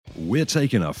We're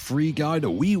taking a free guide to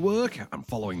WeWork and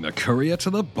following the courier to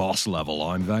the boss level.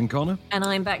 I'm Van Connor. And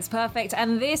I'm Bex Perfect,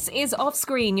 and this is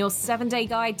Offscreen, your 7-day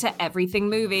guide to everything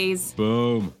movies.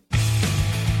 Boom.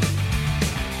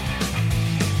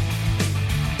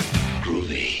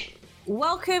 Groovy.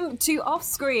 Welcome to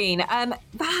Offscreen.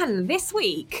 Van, this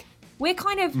week, we're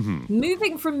kind of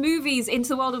moving from movies into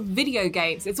the world of video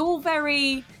games. It's all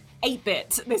very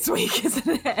 8-bit this week,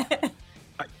 isn't it?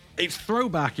 It's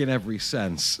throwback in every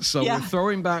sense. So we're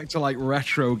throwing back to like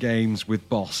retro games with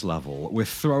boss level. We're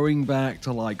throwing back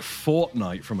to like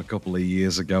Fortnite from a couple of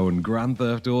years ago and Grand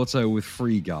Theft Auto with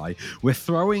Free Guy. We're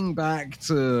throwing back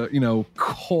to,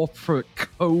 corporate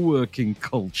co-working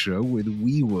culture with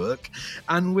WeWork.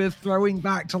 And we're throwing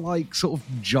back to like sort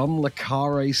of John le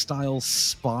Carré style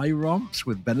spy romps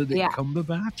with Benedict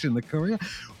Cumberbatch in The Courier,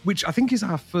 which I think is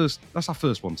that's our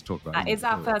first one to talk about. That is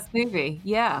our first movie.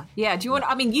 Yeah. Do you want,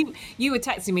 you were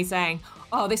texting me saying,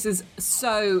 oh, this is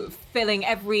so filling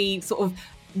every sort of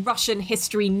Russian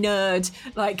history nerd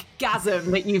like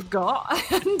gasm that you've got.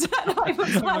 and I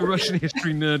was like, a Russian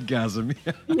history nerdgasm.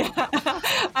 Yeah.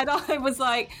 And I was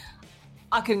like,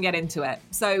 I couldn't get into it.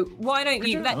 So why don't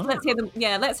you let's hear them?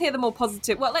 Yeah, let's hear the more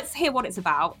positive. Well, let's hear what it's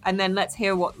about, and then let's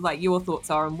hear what like your thoughts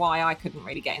are and why I couldn't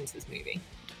really get into this movie.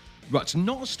 Right, it's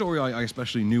not a story I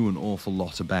especially knew an awful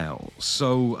lot about.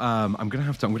 So I'm gonna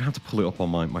have to pull it up on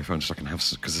my phone so I can have,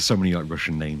 because there's so many like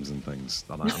Russian names and things,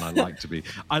 and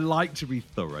I like to be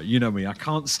thorough. You know me, I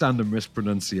can't stand a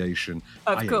mispronunciation.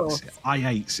 Of course, I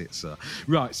hate it, sir.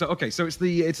 Right, so it's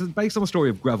based on the story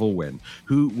of Greville Wynn,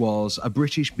 who was a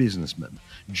British businessman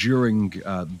during the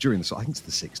I think it's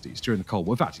the 60s, during the Cold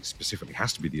War. In fact, it specifically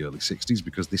has to be the early 60s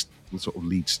because this sort of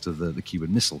leads to the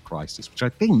Cuban Missile Crisis, which I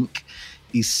think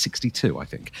is 62, I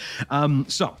think.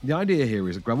 So the idea here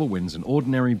is that Greville Wynn's an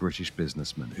ordinary British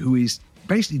businessman who is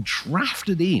basically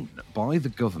drafted in by the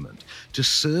government to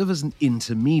serve as an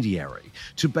intermediary,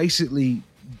 to basically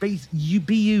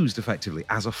be used effectively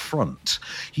as a front.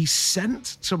 He's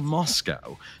sent to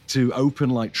Moscow to open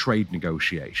like trade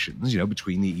negotiations,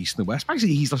 between the East and the West.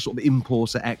 Basically, he's a sort of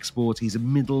importer-exporter. He's a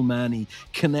middleman. He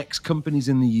connects companies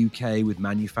in the UK with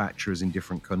manufacturers in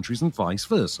different countries and vice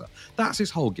versa. That's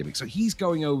his whole gimmick. So he's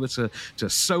going over to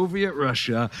Soviet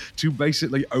Russia to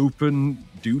basically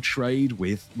do trade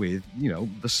with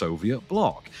the Soviet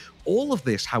bloc. All of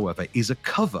this, however, is a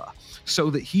cover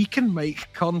so that he can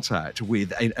make contact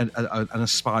with an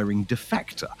aspiring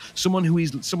defector, someone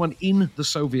in the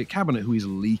Soviet cabinet who is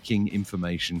leaking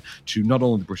information to not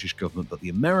only the British government but the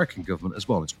American government as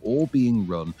well. It's all being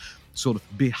run sort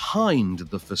of behind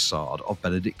the facade of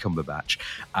Benedict Cumberbatch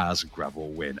as Greville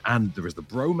Wynn. And there is the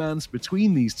bromance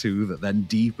between these two that then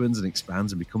deepens and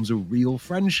expands and becomes a real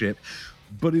friendship.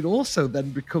 But it also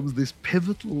then becomes this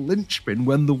pivotal linchpin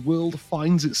when the world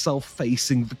finds itself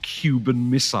facing the Cuban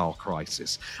Missile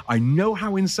Crisis. I know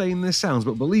how insane this sounds,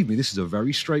 but believe me, this is a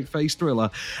very straight-faced thriller,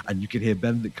 and you can hear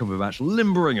Benedict Cumberbatch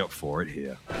limbering up for it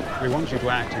here. We want you to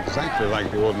act exactly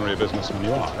like the ordinary businessman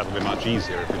you are. That'll be much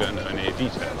easier if you don't know any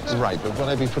details. Right, but will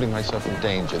I be putting myself in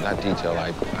danger? That detail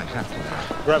I have to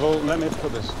know. Greville, let me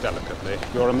put this delicately.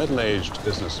 You're a middle-aged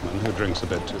businessman who drinks a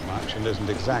bit too much and isn't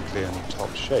exactly in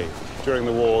top shape. During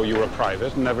the war, you were a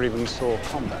private and never even saw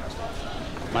combat.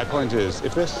 My point is,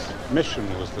 if this mission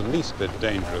was the least bit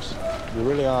dangerous, you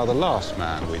really are the last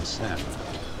man we'd send.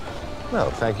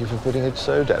 Well, thank you for putting it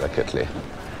so delicately.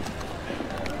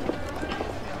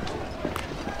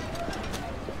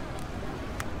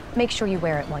 Make sure you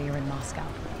wear it while you're in Moscow.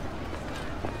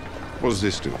 What does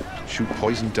this do? Shoot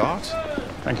poison darts?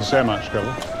 Thank you so much,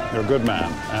 Greville. You're a good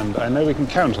man, and I know we can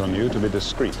count on you to be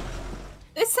discreet.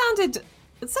 It sounded...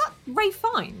 Is that Ray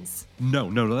Fiennes?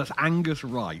 No, that's Angus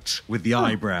Wright with the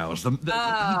eyebrows.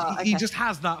 He just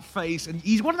has that face, and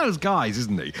he's one of those guys,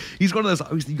 isn't he? He's one of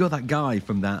those, you got that guy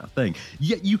from that thing.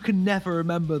 Yet you can never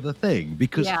remember the thing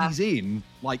because he's in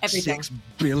like everything. 6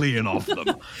 billion of them.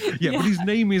 But his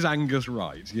name is Angus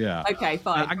Wright, Okay,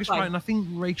 fine. Angus Wright, and I think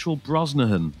Rachel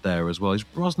Brosnahan there as well. Is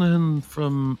Brosnahan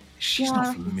from... She's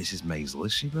not from Mrs. Maisel,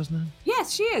 is she, Brosnahan?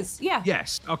 Yes, she is, yeah.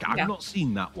 Yes, okay, I've not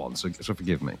seen that one, so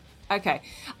forgive me. Okay,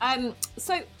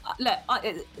 so look,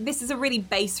 this is a really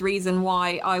base reason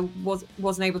why I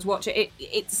wasn't able to watch it.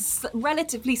 It's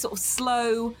relatively sort of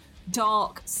slow,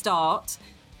 dark start,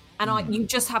 and you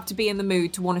just have to be in the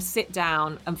mood to want to sit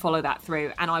down and follow that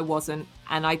through. And I wasn't,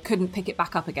 and I couldn't pick it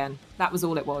back up again. That was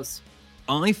all it was.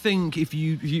 I think if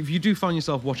you do find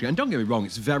yourself watching it, and don't get me wrong,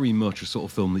 it's very much a sort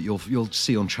of film that you'll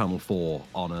see on Channel 4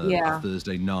 on a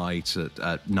Thursday night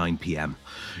at 9 p.m,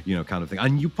 kind of thing,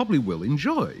 and you probably will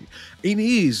enjoy. It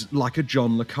is like a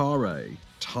John le Carré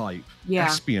type Yeah.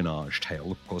 espionage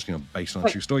tale, of course, based on a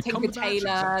true story. Tinker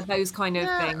Tailor, those kind of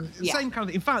things. Yeah. Same kind of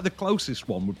thing. In fact, the closest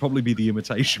one would probably be The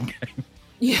Imitation Game.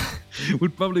 Yeah.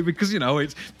 Would probably, because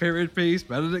it's period piece,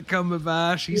 Benedict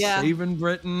Cumberbatch, he's saving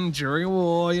Britain during a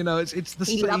war, it's the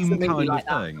He loves a same movie kind like of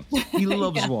that. thing. He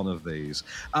loves one of these.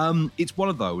 It's one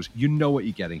of those, you know what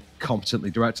you're getting. Competently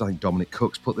directed. I think Dominic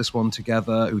Cooks put this one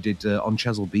together, who did On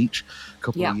Chesil Beach a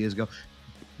couple of years ago.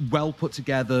 Well put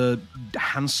together,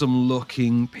 handsome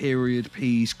looking period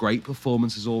piece, great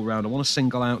performances all around. I want to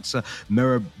single out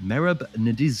Merab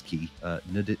Nadizhki. I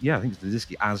think it's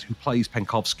Nadizhki, as who plays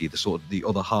Penkovsky, the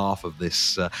other half of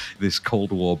this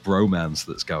Cold War bromance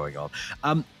that's going on.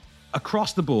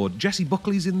 Across the board, Jessie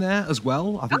Buckley's in there as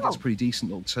well. I think that's a pretty decent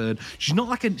little turn. She's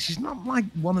not like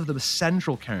one of the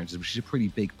central characters, but she's a pretty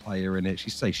big player in it.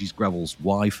 She's Greville's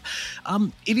wife.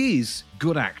 It is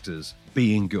good actors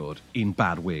being good in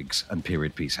bad wigs and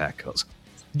period piece haircuts.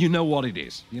 You know what it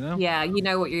is, Yeah, you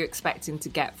know what you're expecting to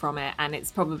get from it, and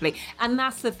it's probably, and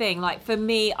that's the thing. Like for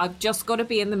me, I've just got to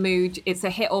be in the mood. It's a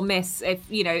hit or miss if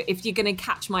you're going to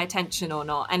catch my attention or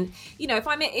not. And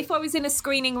if I was in a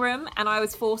screening room and I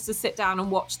was forced to sit down and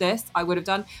watch this, I would have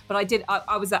done. But I did.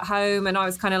 I was at home and I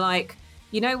was kind of like,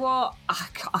 you know what, I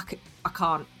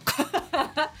can't.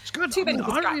 It's good. Too many I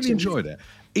really distractions. enjoyed it.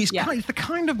 It's the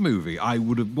kind of movie I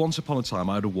would have, once upon a time,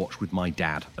 I'd have watched with my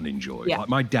dad and enjoyed. Yeah. Like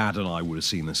my dad and I would have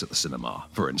seen this at the cinema,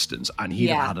 for instance, and he'd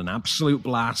have had an absolute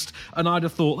blast, and I'd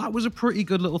have thought that was a pretty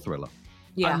good little thriller.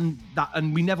 Yeah.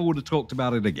 And we never would have talked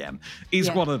about it again.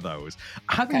 It's one of those.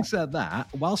 Having said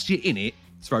that, whilst you're in it,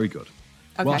 it's very good.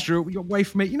 Okay. Whilst you're away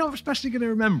from it, you're not especially going to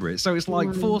remember it. So it's like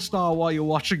 4-star while you're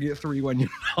watching it, 3 when you're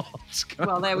not.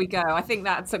 Well, there we go. I think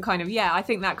that's I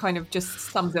think that kind of just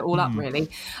sums it all up, really.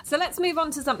 So let's move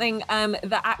on to something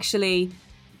that actually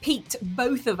piqued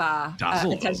both of our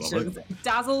attentions.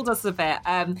 Dazzled us a bit.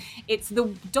 It's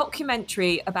the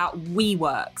documentary about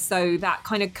WeWork. So that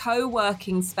kind of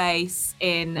co-working space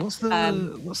in... What's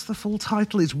the full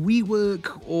title? Is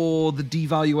WeWork or the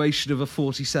devaluation of a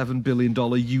 $47 billion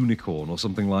unicorn or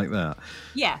something like that?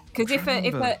 Yeah, because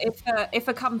if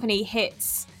a company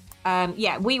hits...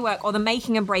 WeWork, or the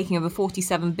making and breaking of a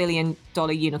 $47 billion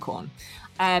unicorn.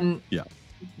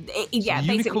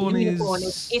 Basically, unicorn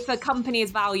is if a company is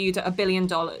valued at $1 billion,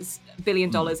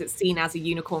 it's seen as a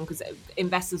unicorn because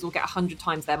investors will get 100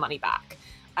 times their money back.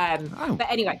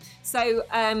 But anyway, so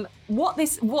what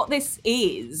this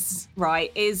is,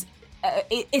 right, is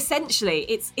essentially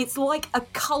it's like a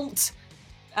cult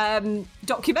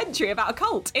documentary about a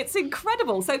cult. It's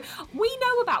incredible. So we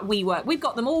know about WeWork. We've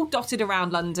got them all dotted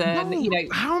around London.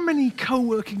 How many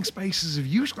co-working spaces have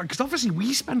you? Because obviously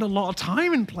we spend a lot of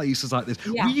time in places like this.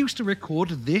 Yeah. We used to record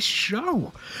this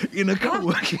show in a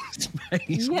co-working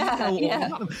space.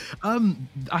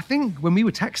 I think when we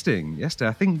were texting yesterday,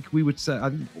 I think we would say,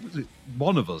 what was it?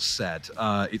 One of us said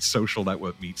it's Social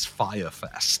Network meets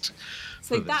Firefest.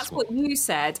 So that's what you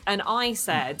said, and I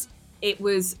said.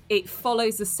 It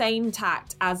follows the same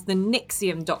tact as the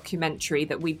NXIVM documentary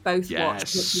that we both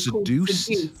watched, which is called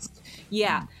Seduced.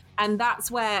 Yeah. And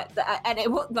that's where, and it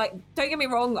don't get me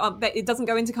wrong, it doesn't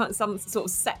go into kind of some sort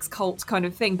of sex cult kind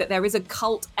of thing, but there is a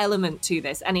cult element to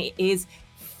this, and it is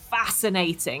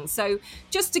fascinating. So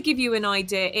just to give you an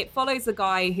idea, it follows a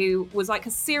guy who was like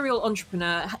a serial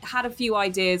entrepreneur, had a few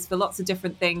ideas for lots of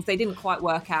different things. They didn't quite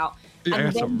work out. He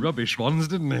had some rubbish ones,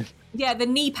 didn't he? Yeah, the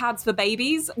knee pads for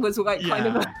babies was kind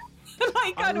of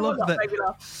I love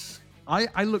that.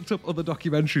 I looked up other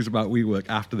documentaries about WeWork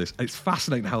after this. It's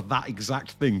fascinating how that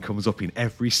exact thing comes up in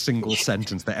every single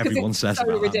sentence that everyone says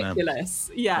about that. It's so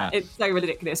ridiculous. Yeah, it's so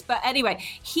ridiculous. But anyway,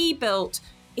 he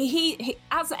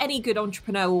as any good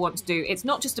entrepreneur will want to do, it's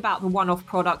not just about the one-off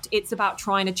product, it's about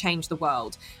trying to change the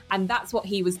world. And that's what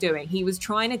he was doing. He was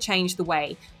trying to change the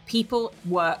way people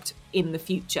worked in the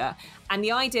future. And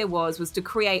the idea was to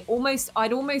create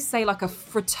I'd almost say like a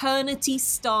fraternity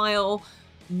style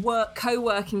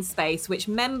co-working space, which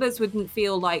members wouldn't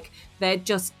feel like they're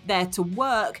just there to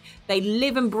work. They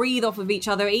live and breathe off of each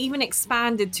other. It even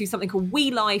expanded to something called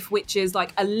We Life, which is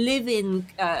like a live-in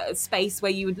space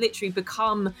where you would literally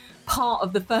become part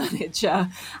of the furniture.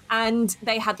 And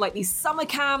they had like these summer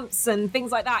camps and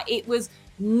things like that. It was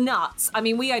nuts. I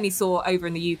mean, we only saw over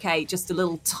in the UK just a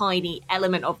little tiny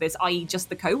element of this, i.e. just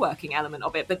the co-working element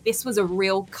of it. But this was a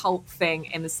real cult thing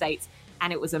in the States.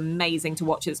 And it was amazing to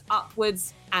watch its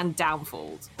upwards and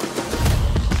downfalls.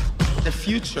 The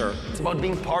future, it's about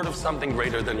being part of something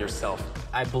greater than yourself.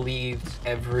 I believed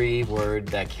every word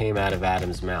that came out of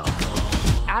Adam's mouth.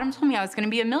 Adam told me I was going to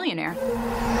be a millionaire.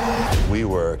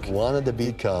 WeWork wanted to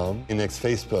become the next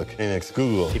Facebook, the next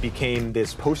Google. It became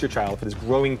this poster child for this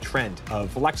growing trend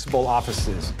of flexible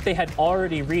offices. They had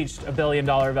already reached $1 billion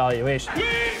valuation.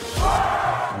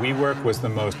 WeWork was the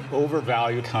most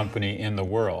overvalued company in the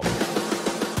world.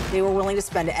 They were willing to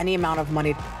spend any amount of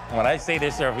money. When I say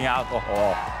they're serving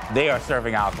alcohol, they are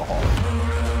serving alcohol.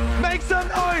 Make some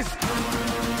noise!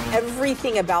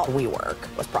 Everything about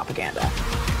WeWork was propaganda.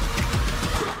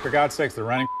 For God's sakes, they're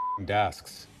running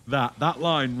desks. That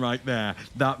line right there,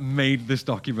 that made this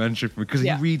documentary for me, because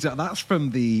he reads out. That's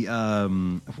from the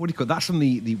what do you call it? That's from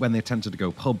the when they attempted to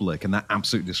go public, and that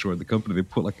absolutely destroyed the company. They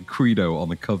put like a credo on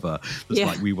the cover that's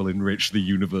like, "We will enrich the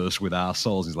universe with our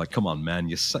souls." He's like, "Come on, man,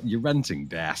 you're renting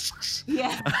desks."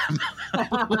 Yeah.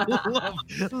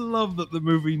 love that the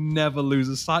movie never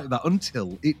loses sight of that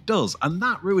until it does, and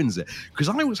that ruins it. Because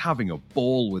I was having a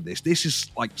ball with this. This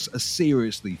is like a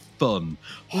seriously fun,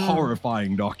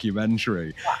 horrifying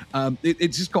documentary.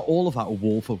 It's just got all of that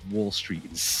Wolf of Wall Street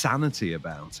insanity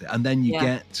about it. And then you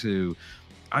get to,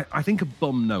 I think, a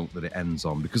bum note that it ends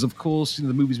on, because, of course,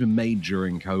 the movie's been made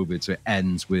during COVID, so it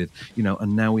ends with,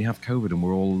 and now we have COVID and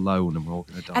we're all alone and we're all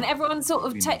going to die. And everyone sort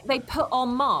of, they put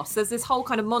on masks. There's this whole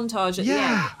kind of montage at the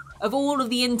end of all of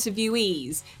the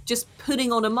interviewees just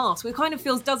putting on a mask, which kind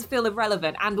of does feel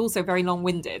irrelevant and also very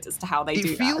long-winded as to how they do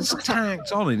that. It feels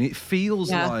tacked on, and it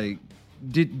feels like...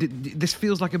 this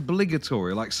feels like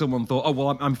obligatory, like someone thought, oh,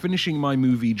 well, I'm finishing my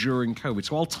movie during COVID,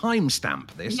 so I'll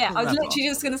timestamp this. Yeah, I was literally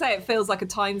just going to say it feels like a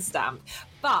timestamp.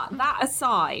 But that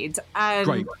aside,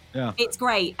 great. Yeah. It's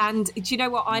great. And do you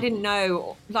know what? I didn't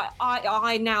know. Like,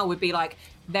 I now would be like,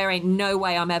 there ain't no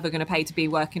way I'm ever going to pay to be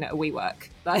working at a WeWork.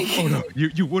 Like, oh no,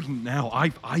 you wouldn't now.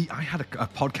 I had a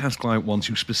podcast client once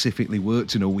who specifically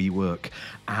worked in a WeWork,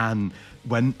 and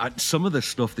when some of the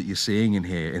stuff that you're seeing in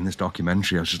here in this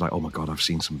documentary, I was just like, oh my God, I've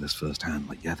seen some of this firsthand.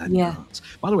 Like, they're nuts.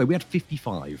 By the way, we had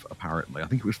 55, apparently. I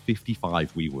think it was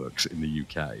 55 WeWorks in the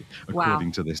UK,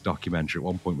 according to this documentary. At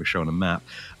one point, we're showing a map.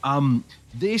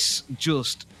 This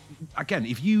just, again,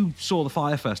 if you saw the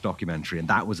Firefest documentary and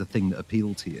that was a thing that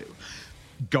appealed to you,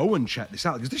 go and check this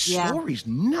out, because this story's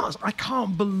nuts. I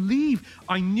can't believe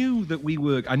I knew that they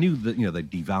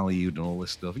devalued and all this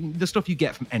stuff. The stuff you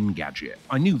get from Engadget.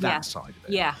 I knew that side of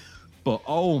it. Yeah. But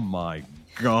oh my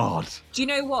God. Do you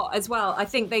know what, as well? I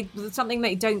think something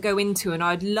they don't go into, and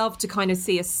I'd love to kind of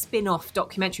see a spin-off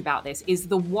documentary about this, is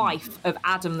the wife of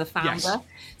Adam, the founder. Yes.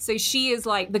 So she is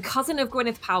like the cousin of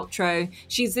Gwyneth Paltrow.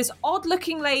 She's this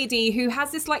odd-looking lady who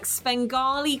has this like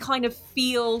Svengali kind of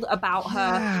feel about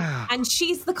her. Yeah. And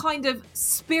she's the kind of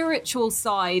spiritual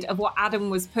side of what Adam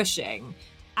was pushing.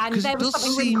 And there was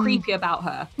something really creepy about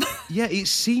her. Yeah, it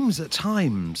seems at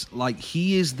times like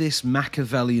he is this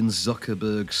Machiavellian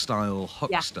Zuckerberg-style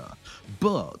huckster,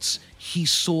 but he's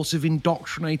sort of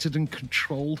indoctrinated and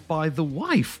controlled by the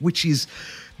wife, which is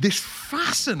this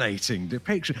fascinating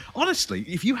depiction. Honestly,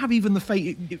 if you have even the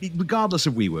fate, regardless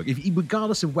of WeWork,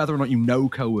 regardless of whether or not you know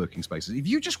co-working spaces, if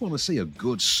you just want to see a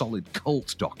good, solid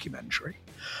cult documentary,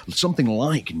 something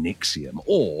like NXIVM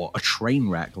or a train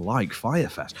wreck like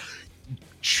Firefest,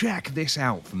 check this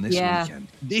out from this weekend.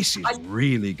 This is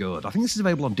really good. I think this is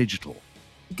available on digital.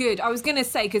 Good. I was going to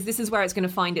say, because this is where it's going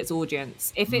to find its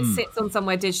audience. If it sits on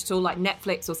somewhere digital like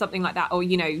Netflix or something like that, or,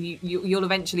 you'll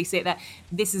eventually see it there,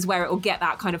 this is where it will get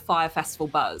that kind of Fire Festival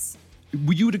buzz.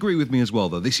 You would agree with me as well,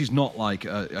 though. This is not like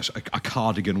a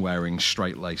cardigan-wearing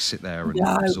straight-laced sit there and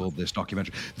absorb this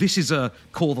documentary. This is a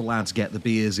call the lads, get the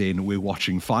beers in, we're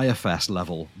watching Firefest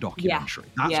level documentary.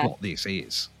 That's what this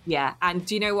is. Yeah, and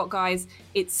do you know what, guys?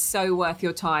 It's so worth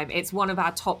your time. It's one of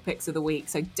our top picks of the week,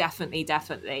 so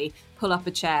definitely pull up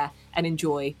a chair and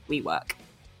enjoy WeWork.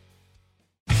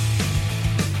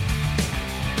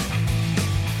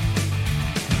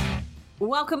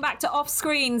 Welcome back to Off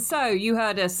Screen. So you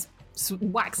heard us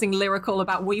waxing lyrical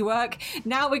about WeWork.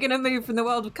 Now we're going to move from the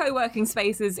world of co-working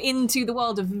spaces into the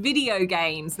world of video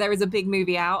games. There is a big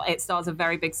movie out. It stars a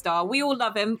very big star. We all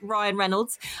love him, Ryan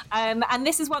Reynolds. And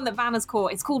this is one that Van has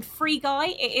caught. It's called Free Guy.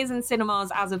 It is in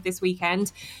cinemas as of this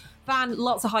weekend. Van,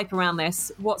 lots of hype around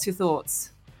this. What's your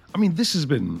thoughts? I mean, this has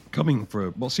been coming for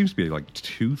what seems to be like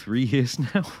 2-3 years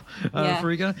now,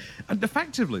 Free Guy. And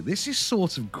effectively, this is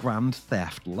sort of Grand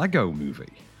Theft Lego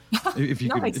Movie. if you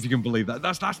can believe that.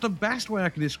 That's the best way I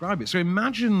can describe it. So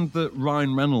imagine that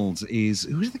Ryan Reynolds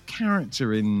who's the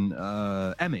character in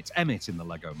Emmett in the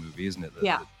Lego movie, isn't it?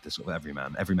 The sort of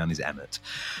everyman is Emmett.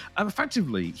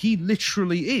 Effectively, he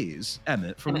literally is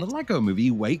Emmett from the Lego movie.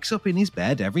 He wakes up in his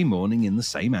bed every morning in the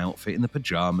same outfit, in the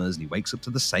pajamas, and he wakes up to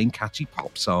the same catchy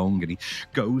pop song, and he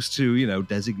goes to,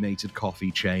 designated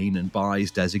coffee chain and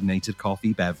buys designated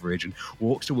coffee beverage and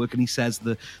walks to work, and he says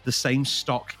the same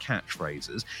stock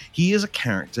catchphrases. He is a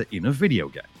character in a video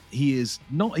game. He's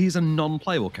a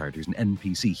non-playable character. He's an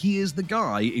NPC. He is the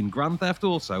guy in Grand Theft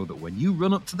Auto that when you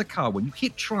run up to the car, when you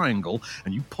hit triangle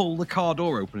and you pull the car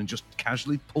door open and just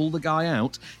casually pull the guy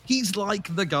out, he's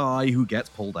like the guy who gets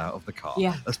pulled out of the car.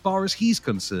 Yeah. As far as he's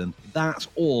concerned, that's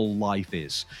all life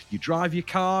is. You drive your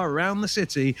car around the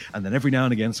city, and then every now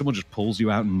and again, someone just pulls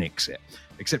you out and nicks it.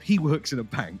 Except he works in a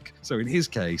bank, so in his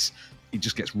case, he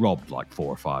just gets robbed like 4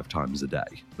 or 5 times a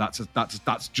day. That's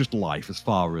just life as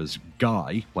far as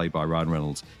Guy, played by Ryan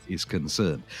Reynolds, is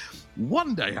concerned.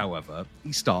 One day, however,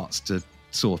 he starts to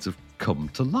sort of come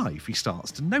to life. He starts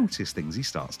to notice things. He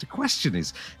starts to question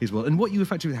his world. And what you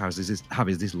effectively have is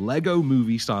this Lego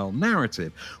movie-style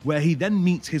narrative where he then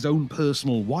meets his own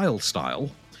personal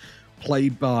Wildstyle,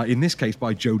 played by, in this case,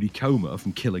 by Jodie Comer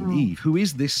from Killing Eve, who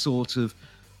is this sort of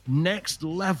next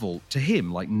level to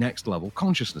him, like next level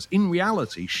consciousness. In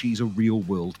reality, she's a real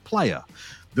world player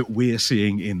that we're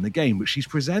seeing in the game, but she's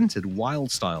presented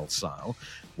Wildstyle style,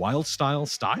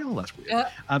 that's weird,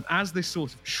 as this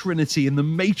sort of Trinity in the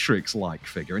Matrix-like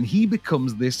figure, and he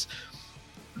becomes this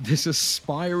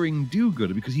aspiring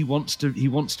do-gooder because he wants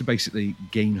to basically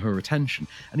gain her attention,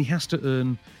 and he has to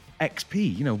earn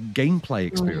XP, gameplay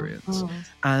experience.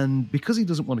 And because he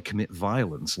doesn't want to commit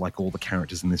violence like all the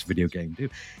characters in this video game do,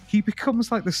 he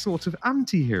becomes like this sort of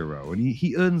anti-hero, and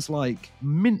he earns like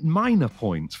minor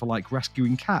points for like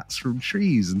rescuing cats from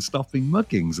trees and stopping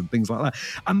muggings and things like that.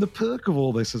 And the perk of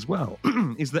all this as well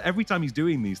is that every time he's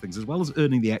doing these things, as well as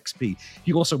earning the XP,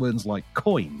 he also earns like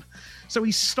coin. So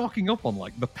he's stocking up on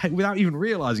like without even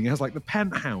realizing he has like the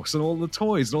penthouse and all the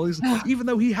toys and all these, even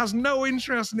though he has no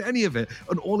interest in any of it,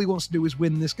 and all he wants to do is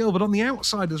win this girl. But on the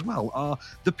outside as well are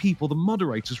the people, the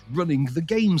moderators running the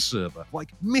game server, like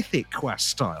Mythic Quest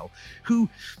style, who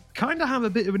kind of have a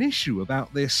bit of an issue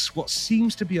about this, what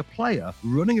seems to be a player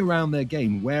running around their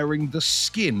game wearing the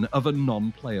skin of a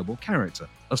non-playable character,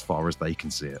 as far as they can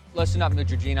see it. Listen up,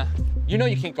 Neutrogena. You know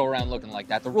you can't go around looking like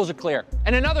that. The rules are clear.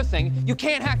 And another thing, you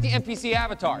can't hack the NPC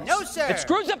avatars. No, sir. It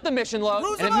screws up the mission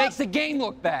load, and it makes the game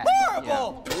look bad.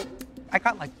 Horrible! Yeah. I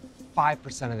got like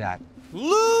 5% of that.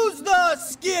 Lose the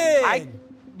skin!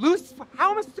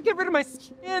 How am I supposed to get rid of my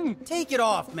skin? Take it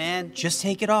off, man. Just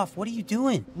take it off. What are you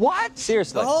doing? What?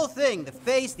 Seriously. The whole thing, the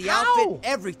face, the outfit,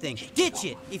 everything. Ditch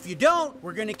it. If you don't,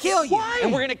 we're gonna kill you. Why?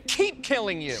 And we're gonna keep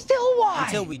killing you. Still why?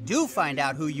 Until we do find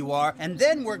out who you are, and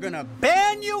then we're gonna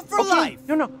ban you for life.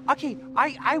 No. Okay,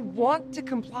 I want to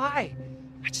comply.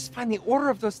 I just find the order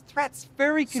of those threats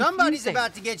very confusing. Somebody's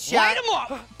about to get shot. Light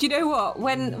him up! Do you know what?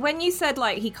 When you said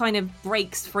like he kind of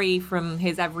breaks free from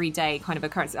his everyday kind of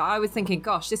occurrence, I was thinking,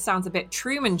 gosh, this sounds a bit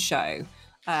Truman Show.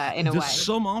 In a way. There's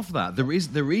some of that. There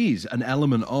is an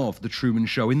element of the Truman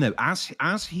Show in there.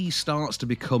 As he starts to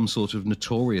become sort of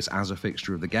notorious as a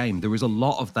fixture of the game, there is a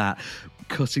lot of that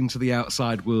cutting to the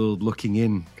outside world, looking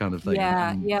in kind of thing.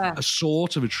 Yeah. A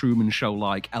sort of a Truman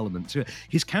Show-like element to it.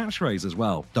 His catchphrase as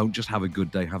well, "Don't just have a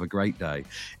good day, have a great day,"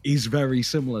 is very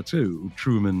similar to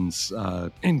Truman's,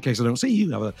 in case I don't see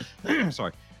you, have a...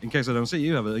 sorry. In case I don't see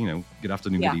you, have a, good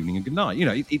afternoon, good evening, and good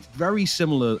night. It's very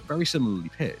similarly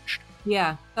pitched.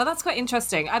 Yeah, that's quite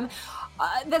interesting.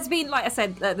 There's been, like I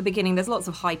said at the beginning, there's lots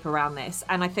of hype around this,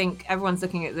 and I think everyone's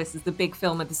looking at this as the big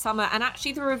film of the summer, and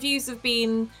actually the reviews have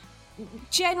been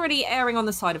generally erring on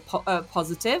the side of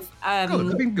positive. Good,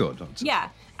 they've been good. Yeah,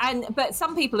 but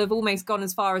some people have almost gone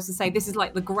as far as to say this is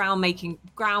like the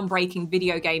groundbreaking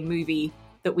video game movie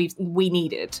that we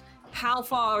needed. How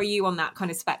far are you on that kind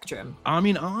of spectrum? I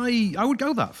mean, I would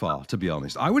go that far, to be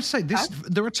honest. I would say this.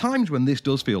 There are times when this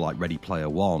does feel like Ready Player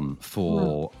One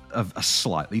for a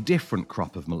slightly different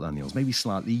crop of millennials, maybe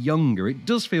slightly younger. It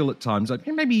does feel at times like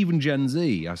maybe even Gen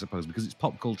Z, I suppose, because its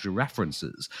pop culture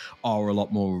references are a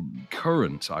lot more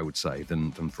current, I would say,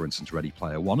 than for instance, Ready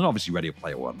Player One. And obviously Ready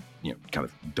Player One, kind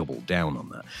of doubled down on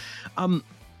that.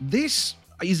 This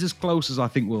is as close as I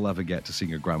think we'll ever get to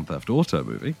seeing a Grand Theft Auto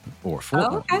movie or a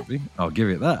Fortnite movie. I'll give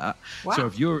it that. Wow. So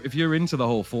if you're into the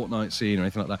whole Fortnite scene or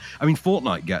anything like that, I mean,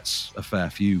 Fortnite gets a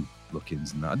fair few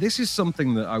look-ins in that. This is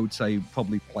something that I would say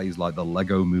probably plays like the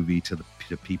Lego movie to the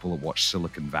people that watch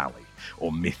Silicon Valley.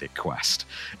 or Mythic Quest.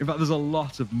 In fact, there's a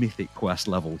lot of Mythic Quest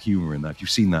level humor in there. If you've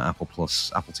seen that Apple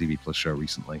TV Plus show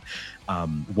recently,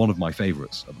 one of my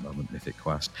favorites at the moment, Mythic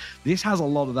Quest. This has a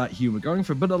lot of that humor going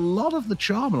for it, but a lot of the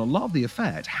charm and a lot of the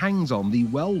effect hangs on the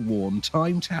well-worn,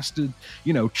 time-tested,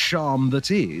 charm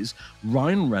that is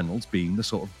Ryan Reynolds being the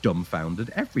sort of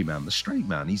dumbfounded everyman, the straight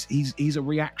man. He's a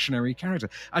reactionary character.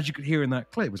 As you could hear in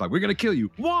that clip, it was like, we're going to kill you.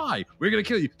 Why? We're going to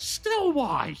kill you. Still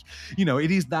why?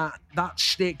 It is that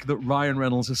shtick that Ryan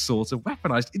Reynolds has sort of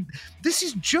weaponized. This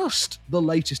is just the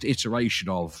latest iteration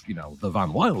of, the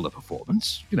Van Wilder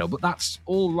performance, but that's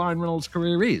all Ryan Reynolds'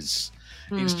 career is.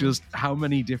 It's just how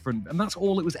many different, and that's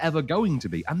all it was ever going to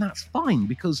be. And that's fine,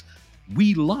 because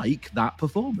we like that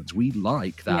performance. We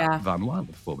like that Van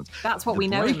Wilder performance. That's what we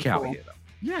know him for.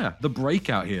 The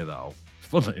breakout here, though,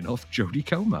 funnily enough, Jodie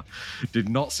Comer. Did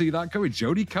not see that coming.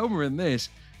 Jodie Comer in this,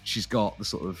 she's got the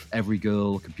sort of every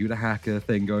girl computer hacker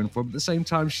thing going for her. But at the same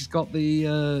time, she's got the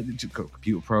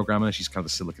computer programmer. She's kind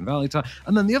of the Silicon Valley type.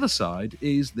 And then the other side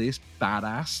is this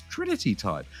badass Trinity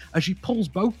type. And she pulls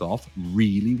both off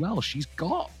really well. She's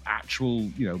got actual,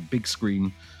 big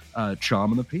screen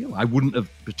charm and appeal. I wouldn't have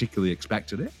particularly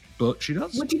expected it, but she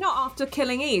does. Would you not after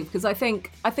Killing Eve? Because I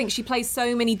think she plays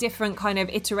so many different kind of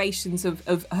iterations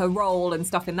of her role and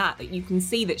stuff in that you can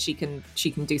see that she can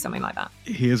do something like that.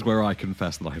 Here's where I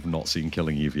confess that I have not seen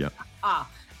Killing Eve yet.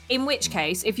 In which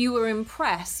case, if you were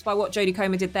impressed by what Jodie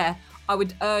Comer did there, I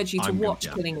would urge you to watch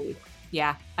Killing Eve.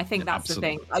 Yeah, I think that's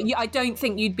absolutely the thing. I don't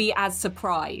think you'd be as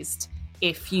surprised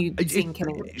if you've seen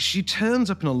Killing Eve. She turns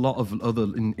up in a lot of other,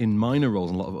 in minor roles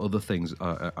and a lot of other things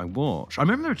I watch. I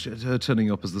remember her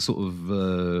turning up as the sort of,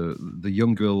 the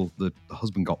young girl, the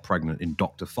husband got pregnant in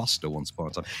Dr. Foster once upon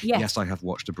a time. Yes, I have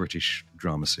watched a British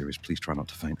drama series. Please try not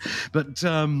to faint. But,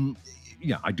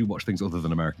 I do watch things other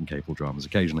than American cable dramas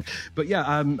occasionally. But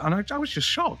and I was just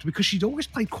shocked because she'd always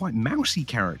played quite mousy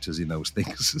characters in those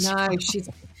things. No,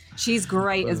 she's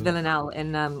great as Villanelle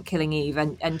in Killing Eve,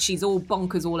 and she's all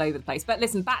bonkers all over the place. But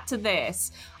listen, back to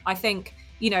this. I think,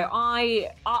 I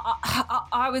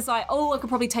was like, I could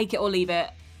probably take it or leave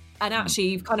it. And actually,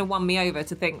 you've kind of won me over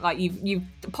to think like you've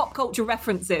pop culture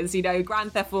references,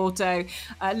 Grand Theft Auto,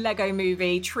 Lego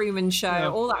Movie, Truman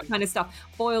Show, all that kind of stuff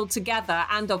boiled together.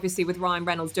 And obviously with Ryan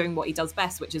Reynolds doing what he does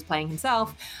best, which is playing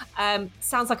himself,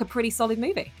 sounds like a pretty solid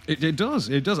movie. It does.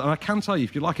 And I can tell you,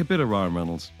 if you like a bit of Ryan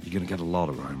Reynolds, you're going to get a lot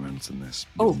of Ryan Reynolds in this.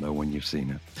 You'll know when you've seen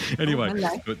it.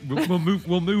 Anyway, but we'll move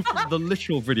from the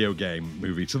literal video game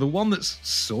movie to the one that's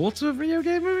sort of video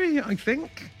game movie, I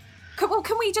think. Well,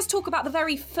 can we just talk about the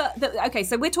very first... Okay,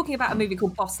 so we're talking about a movie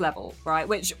called Boss Level, right?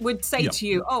 Which would say to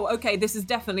you, this is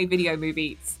definitely video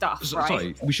movie stuff, right?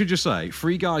 Sorry, we should just say,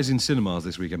 Free Guys in cinemas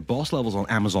this weekend. Boss Level's on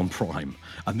Amazon Prime.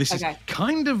 And this is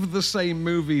kind of the same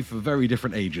movie for very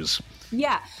different ages.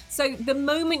 Yeah, so the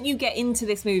moment you get into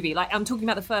this movie, like I'm talking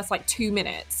about the first 2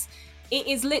 minutes, it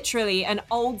is literally an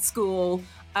old school...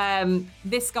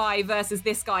 this guy versus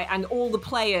this guy and all the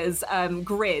players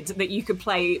grid that you could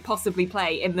possibly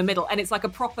play in the middle, and it's like a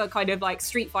proper kind of like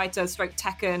Street Fighter stroke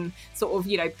Tekken sort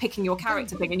of picking your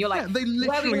character thing, and you're like, they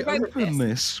literally open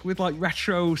this with like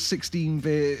retro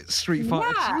 16-bit Street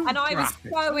Fighter. And I was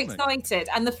so excited.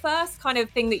 And the first kind of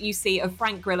thing that you see of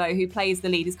Frank Grillo, who plays the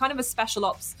lead, is kind of a special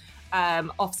ops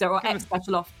officer or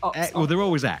ex-special ops. Well, they're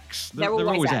always ex. They're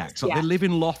always ex. They live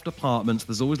in loft apartments.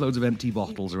 There's always loads of empty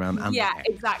bottles around. And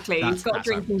exactly. He's got a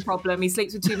drinking problem. He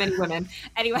sleeps with too many women.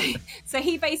 Anyway, so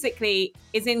he basically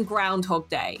is in Groundhog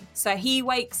Day. So he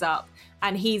wakes up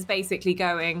and he's basically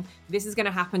going, this is going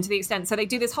to happen to the extent. So they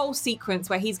do this whole sequence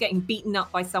where he's getting beaten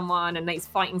up by someone and he's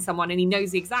fighting someone and he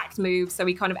knows the exact move. So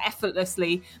he kind of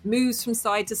effortlessly moves from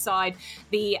side to side.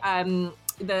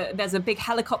 There's a big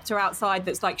helicopter outside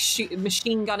that's like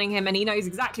machine gunning him, and he knows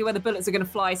exactly where the bullets are going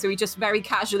to fly, so he just very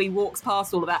casually walks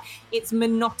past all of that. It's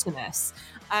monotonous.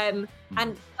 And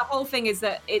the whole thing is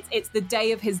that it's the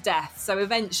day of his death, so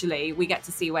eventually we get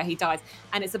to see where he dies,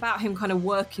 and it's about him kind of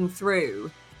working through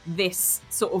this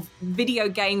sort of video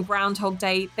game Groundhog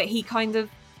Day that he kind of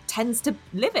tends to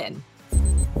live in.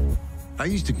 I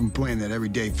used to complain that every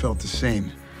day felt the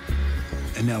same,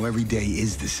 and now every day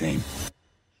is the same.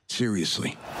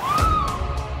 Seriously.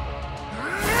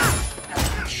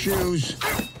 Shoes,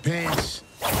 pants,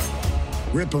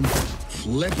 rip them,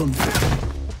 flip them.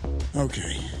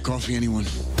 Okay, coffee, anyone?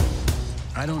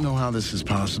 I don't know how this is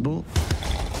possible,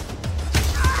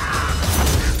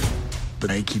 but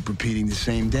I keep repeating the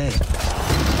same day.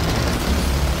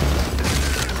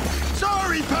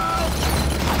 Sorry, pal!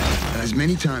 And as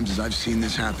many times as I've seen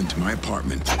this happen to my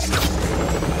apartment,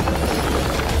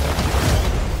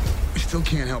 I still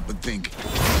can't help but think,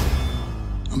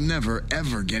 I'm never,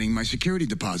 ever getting my security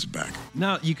deposit back.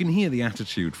 Now, you can hear the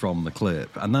attitude from the clip,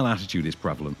 and that attitude is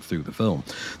prevalent through the film.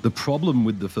 The problem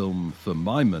with the film, for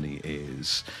my money,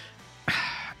 is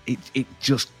it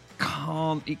just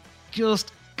can't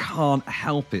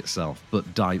help itself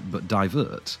but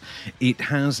divert. It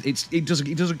does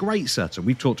a great setup.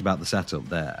 We've talked about the setup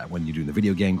there when you're doing the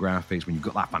video game graphics, when you've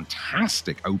got that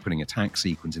fantastic opening attack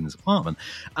sequence in this apartment,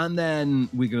 and then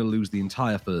we're going to lose the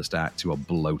entire first act to a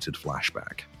bloated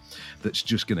flashback that's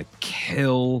just going to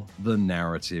kill the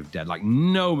narrative dead. Like,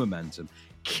 no momentum.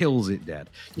 Kills it dead.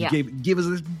 Yeah. Give us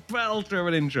this belter of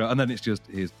an intro, and then it's just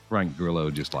here's Frank Grillo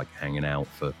just like hanging out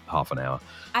for half an hour.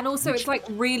 And also, it's like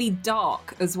really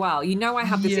dark as well. You know, I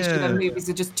have this issue when movies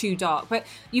are just too dark, but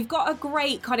you've got a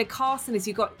great kind of cast in this.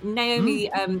 You've got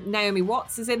Naomi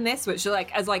Watts is in this, which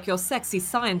as your sexy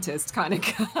scientist kind of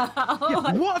girl.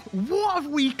 Yeah, what have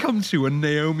we come to? And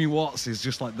Naomi Watts is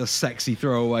just like the sexy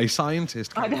throwaway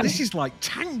scientist. This is like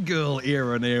Tank Girl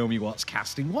era Naomi Watts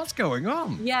casting. What's going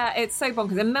on? Yeah, it's so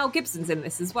bonkers. And Mel Gibson's in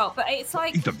this as well, but it's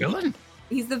like he's the villain.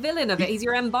 He's the villain of it. He's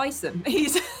your M. Bison.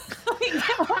 He's, but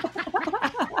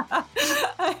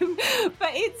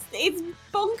it's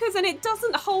bonkers, and it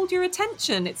doesn't hold your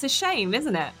attention. It's a shame,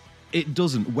 isn't it? It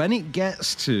doesn't. When it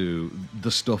gets to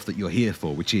the stuff that you're here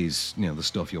for, which is, the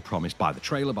stuff you're promised by the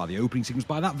trailer, by the opening sequence,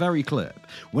 by that very clip,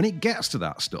 when it gets to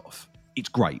that stuff, it's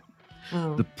great.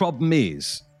 The problem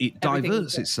is it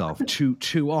diverts itself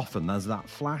too often. There's that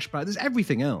flashback. There's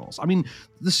everything else. I mean,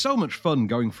 there's so much fun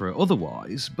going for it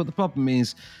otherwise, but the problem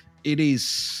is it is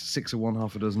 6 of one,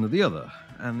 half a dozen of the other,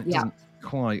 and it doesn't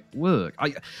quite work.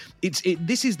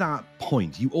 This is that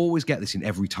point. You always get this in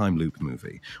every time loop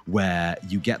movie where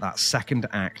you get that second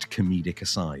act comedic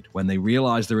aside when they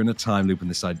realize they're in a time loop and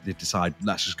they decide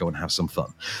let's just go and have some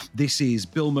fun. This is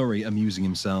Bill Murray amusing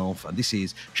himself, and this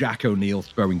is Jack O'Neill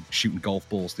shooting golf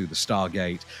balls through the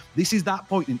Stargate. This is that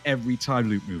point in every time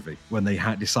loop movie when they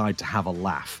decide to have a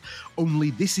laugh.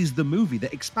 Only this is the movie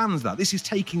that expands that. This is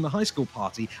taking the high school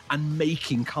party and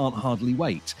making Can't Hardly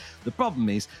Wait. The problem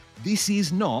is this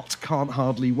is not Can't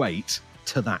Hardly Wait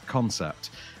to that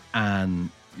concept, and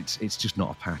it's just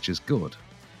not a patch as good.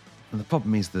 And the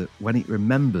problem is that when it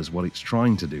remembers what it's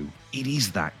trying to do, it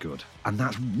is that good, and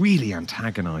that's really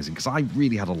antagonizing because I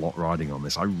really had a lot riding on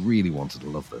this. I really wanted to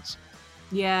love this.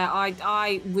 Yeah,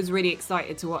 I was really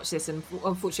excited to watch this, and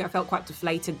unfortunately I felt quite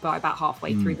deflated by about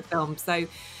halfway through the film. So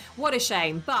what a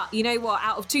shame. But you know what?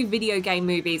 Out of 2 video game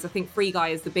movies, I think Free Guy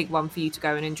is the big one for you to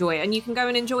go and enjoy. And you can go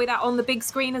and enjoy that on the big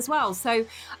screen as well. So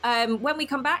when we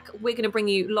come back, we're going to bring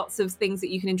you lots of things that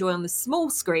you can enjoy on the small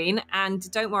screen. And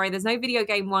don't worry, there's no video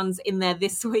game ones in there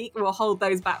this week. We'll hold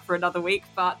those back for another week.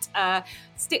 But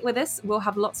stick with us. We'll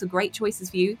have lots of great choices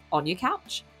for you on your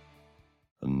couch.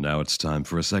 And now it's time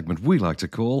for a segment we like to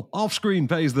call Off Screen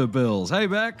Pays the Bills. Hey,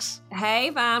 Bex. Hey,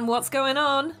 Van. What's going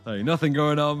on? Hey, nothing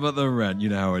going on but the rent. You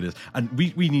know how it is. And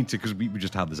we need to, because we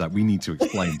just had this out, we need to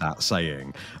explain that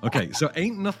saying. Okay, so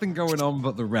Ain't Nothing Going On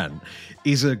But the Rent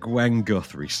is a Gwen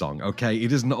Guthrie song, okay?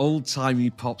 It is an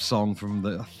old-timey pop song from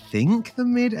I think the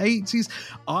mid-'80s.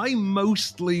 I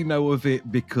mostly know of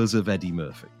it because of Eddie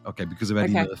Murphy. Okay, because of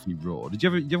Eddie Murphy Raw. Did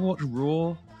you ever watch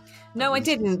Raw? No, I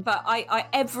didn't, but I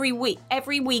every week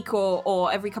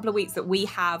or every couple of weeks that we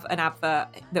have an advert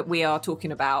that we are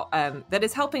talking about that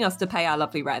is helping us to pay our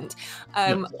lovely rent,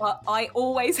 I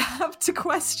always have to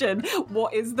question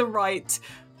what is the right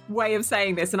way of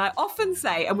saying this, and I often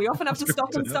say, and we often have to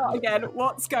stop and start again,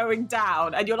 what's going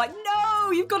down? And you're like,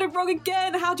 no, you've got it wrong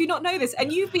again. How do you not know this?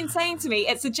 And you've been saying to me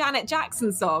it's a Janet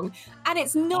Jackson song, and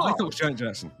it's not. I thought it was Janet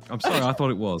Jackson. I'm sorry, I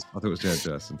thought it was Janet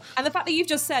Jackson. And the fact that you've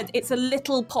just said it's a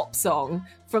little pop song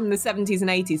from the 70s and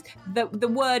 80s, the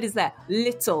word is there,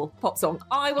 little pop song.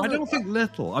 I don't think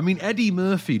little. I mean, Eddie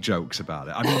Murphy jokes about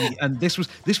it. I mean, and this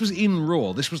was in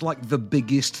Raw. This was like the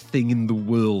biggest thing in the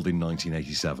world in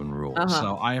 1987 Raw.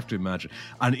 So I have to imagine.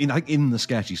 And in the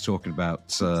sketch, he's talking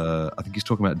about, I think he's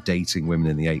talking about dating women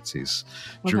in the 80s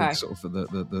during sort of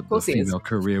the female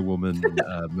career woman,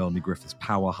 Melanie Griffith's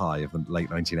power high of the late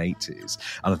 1980s.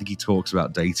 And I think he talks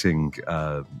about dating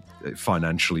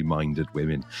financially minded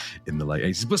women in the late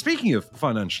 80s. But speaking of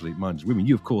financially minded women,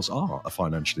 you of course are a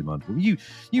financially minded woman.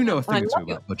 You know a thing or two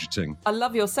about budgeting. I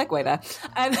love your segue there.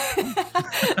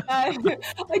 I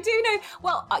do know.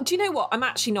 Well, do you know what? I'm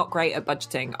actually not great at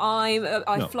budgeting.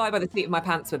 I fly by the seat of my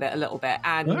pants with it a little bit,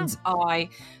 and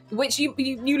which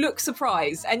you look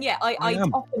surprised, and I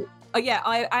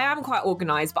am quite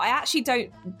organised, but I actually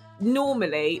don't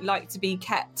normally like to be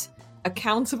kept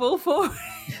accountable for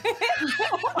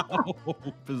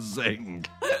zing.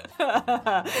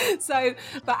 So,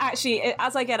 but actually,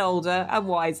 as I get older and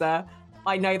wiser,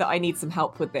 I know that I need some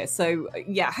help with this. So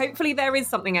yeah, hopefully there is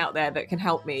something out there that can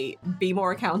help me be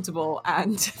more accountable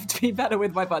and to be better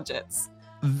with my budgets.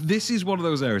 This is one of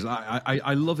those areas.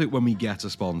 I love it when we get a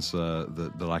sponsor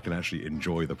that I can actually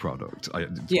enjoy the product.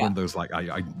 It's one of those, like,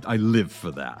 I live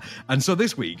for that. And so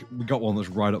this week, we got one that's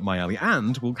right up my alley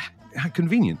and will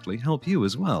conveniently help you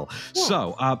as well. Yeah.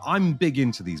 So I'm big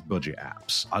into these budget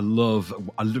apps. I love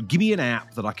give me an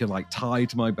app that I can like tie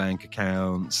to my bank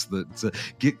accounts that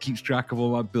keeps track of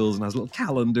all my bills and has a little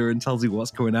calendar and tells you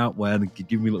what's going out when. And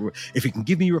give me if it can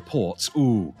give me reports.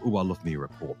 Ooh, I love me a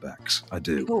report, Bex. I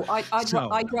do. Oh,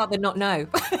 I'd rather not know.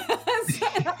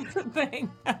 That's the thing.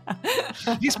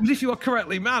 Yes, but if you are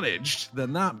correctly managed,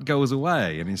 then that goes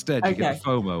away, and instead you get a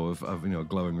FOMO of a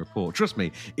glowing report. Trust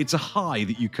me, it's a high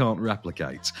that you can't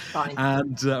replicate. Fine.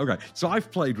 And okay, so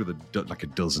I've played with a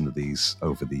dozen of these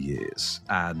over the years,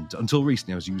 and until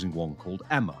recently I was using one called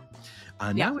Emma.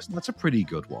 And now that's a pretty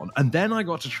good one. And then I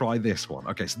got to try this one.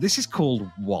 Okay, so this is called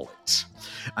Wallet.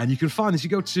 And you can find this. You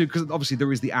go to, because obviously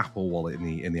there is the Apple Wallet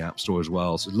in the App Store as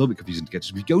well, so it's a little bit confusing to get to.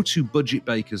 So if you go to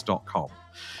budgetbakers.com,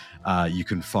 you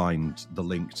can find the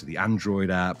link to the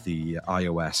Android app, the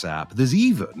iOS app. There's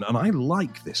even, and I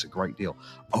like this a great deal,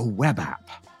 a web app.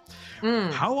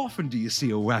 How often do you see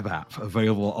a web app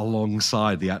available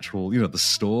alongside the actual, the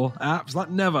store apps? That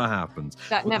never happens.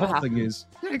 That never happens. Thing is,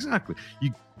 yeah, exactly.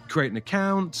 You create an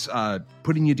account,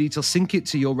 put in your details, sync it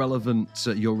to your relevant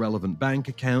bank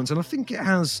accounts, and I think you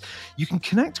can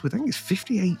connect with, I think it's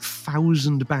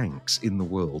 58,000 banks in the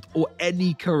world, or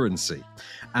any currency.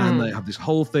 And they have this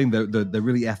whole thing, they're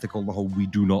really ethical, the whole we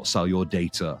do not sell your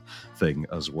data thing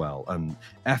as well. And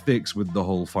ethics with the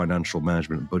whole financial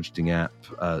management and budgeting app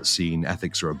scene,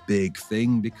 ethics are a big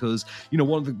thing because,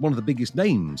 one of the biggest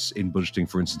names in budgeting,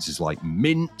 for instance, is like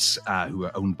Mint, who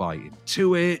are owned by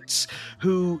Intuit,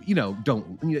 who, you've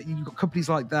got companies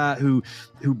like that who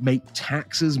make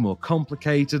taxes more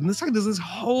complicated. And there's this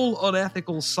whole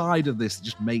unethical side of this that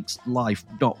just makes life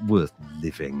not worth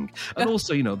living. And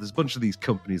also, there's a bunch of these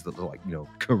companies that are like,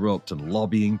 corrupt and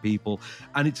lobbying people.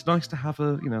 And it's nice to have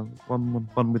a,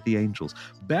 one with the angels.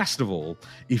 Best of all,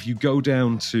 if you go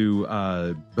down to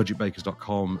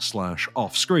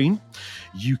budgetbakers.com/offscreen,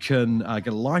 you can get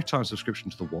a lifetime subscription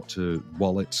to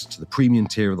Wallet, to the premium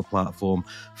tier of the platform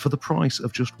for the price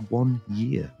of just 1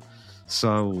 year.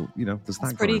 So, there's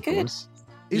that. Pretty good. It's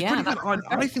pretty good.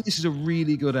 I think this is a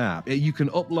really good app. You can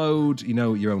upload,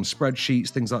 your own spreadsheets,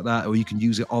 things like that, or you can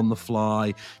use it on the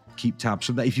fly, keep tabs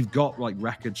from that. If you've got like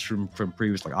records from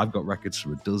previous, like I've got records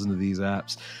from a dozen of these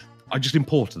apps, I just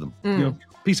imported them.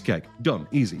 Piece of cake, done,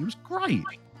 easy. It was great.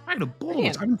 I had a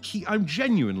ball. I'm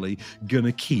genuinely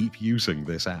gonna keep using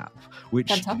this app, which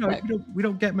we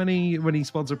don't get many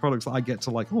sponsored products that I get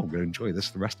to like. Oh, I'm gonna enjoy this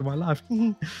for the rest of my life.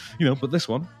 But this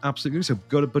one absolutely. So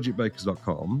go to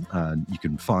budgetbakers.com and you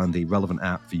can find the relevant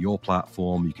app for your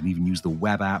platform. You can even use the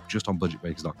web app just on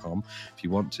budgetbakers.com if you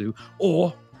want to,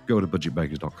 or go to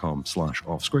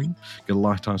budgetbakers.com/offscreen, get a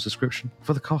lifetime subscription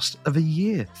for the cost of a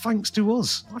year. Thanks to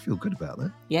us. I feel good about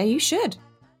that. Yeah, you should.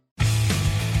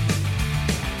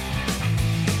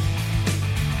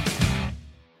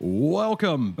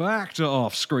 Welcome back to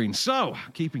Offscreen. So,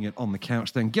 keeping it on the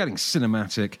couch then, getting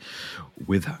cinematic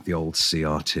with the old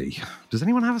CRT. Does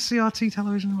anyone have a CRT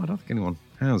television? I don't think anyone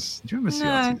has. Do you have a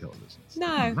CRT television?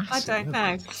 No, massive, I don't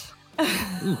know.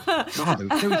 Ooh, God,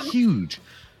 they were huge.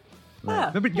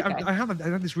 Remember, I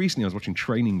had this recently. I was watching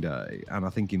Training Day, and I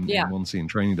think in one scene in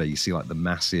Training Day, you see like the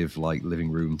massive like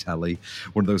living room telly,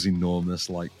 one of those enormous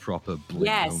like proper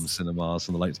home cinemas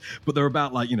and the lights. But they're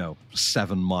about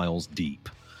 7 miles deep.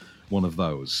 One of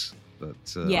those.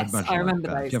 Yes, I remember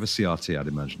those. If you have a CRT, I'd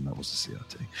imagine that was a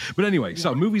CRT. But anyway,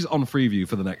 so movies on Freeview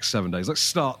for the next 7 days. Let's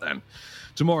start then.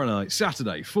 Tomorrow night,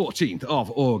 Saturday, 14th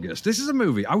of August. This is a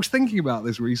movie. I was thinking about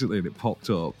this recently and it popped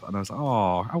up. And I was like,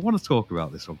 I want to talk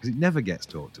about this one because it never gets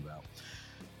talked about.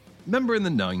 Remember in the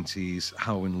 90s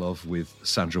how in love with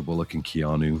Sandra Bullock and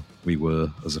Keanu we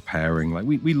were as a pairing? Like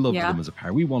we loved them as a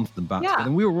pair. We wanted them back together.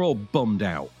 And we were all bummed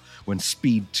out when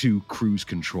Speed 2 Cruise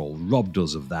Control robbed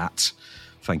us of that.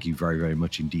 Thank you very, very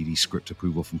much indeed. Script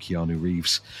approval from Keanu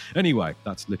Reeves. Anyway,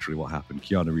 that's literally what happened.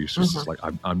 Keanu Reeves was just like,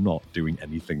 I'm not doing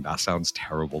anything. That sounds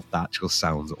terrible. That just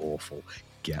sounds awful.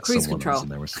 Get Cruise someone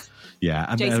Control. else.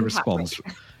 And their response,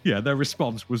 their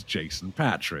response was Jason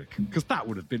Patric, because that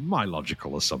would have been my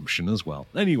logical assumption as well.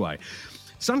 Anyway,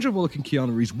 Sandra Bullock and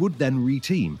Keanu Reeves would then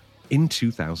reteam in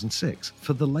 2006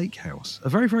 for The Lake House, a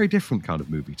very, very different kind of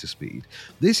movie to Speed.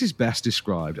 This is best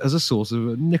described as a sort of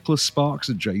a Nicholas Sparks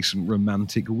adjacent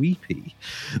romantic weepy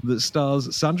that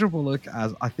stars Sandra Bullock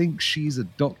as, I think she's a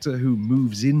doctor who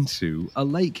moves into a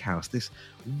lake house, this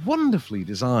wonderfully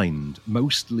designed,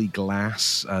 mostly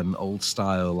glass and old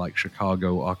style, like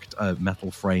Chicago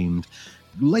metal framed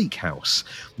lake house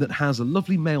that has a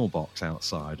lovely mailbox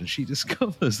outside. And she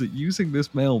discovers that using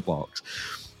this mailbox,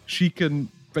 she can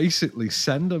basically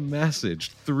send a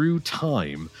message through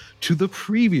time to the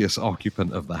previous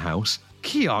occupant of the house,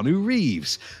 Keanu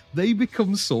Reeves. They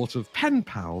become sort of pen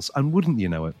pals, and wouldn't you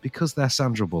know it, because they're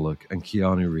Sandra Bullock and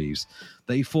Keanu Reeves,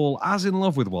 they fall as in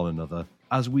love with one another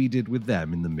as we did with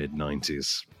them in the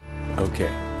mid-90s.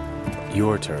 Okay,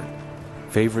 your turn.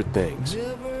 Favorite things?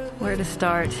 Where to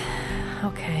start?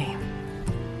 Okay.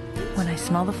 When I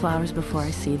smell the flowers before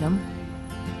I see them.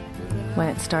 When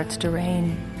it starts to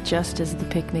rain just as the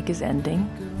picnic is ending.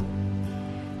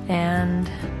 And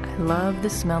I love the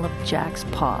smell of Jack's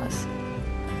paws.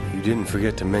 You didn't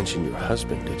forget to mention your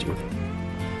husband, did you?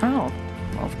 Oh,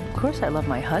 well, of course I love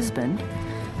my husband,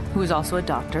 who is also a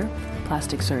doctor,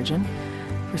 plastic surgeon,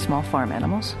 for small farm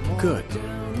animals. Good.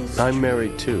 I'm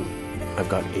married too. I've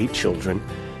got 8 children,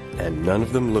 and none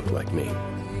of them look like me.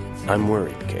 I'm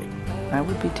worried, Kate. I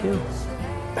would be too.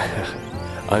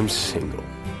 I'm single.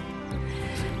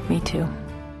 Me too.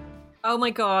 Oh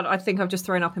my God, I think I've just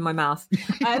thrown up in my mouth.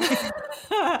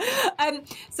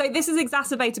 So this has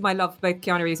exacerbated my love for both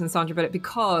Keanu Reeves and Sandra Bullock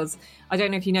because, I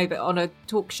don't know if you know, but on a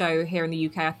talk show here in the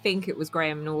UK, I think it was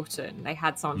Graham Norton, they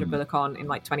had Sandra Bullock on in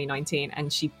like 2019,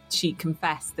 and she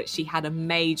confessed that she had a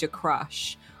major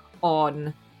crush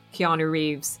on Keanu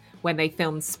Reeves when they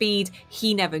filmed Speed.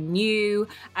 He never knew,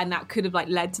 and that could have like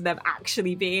led to them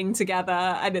actually being together,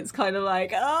 and it's kind of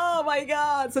like, oh my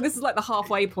God. So this is like the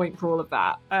halfway point for all of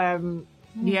that.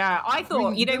 Yeah, I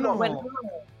thought, you know what?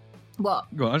 Well,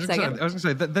 I was going to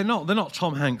say that they're not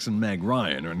Tom Hanks and Meg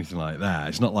Ryan or anything like that.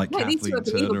 It's not like Kathleen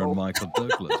Turner and Michael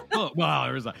Douglas. But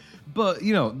there is that. But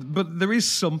but there is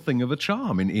something of a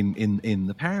charm in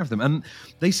the pair of them, and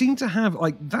they seem to have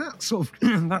like that sort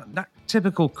of that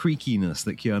typical creakiness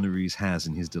that Keanu Reeves has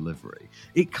in his delivery.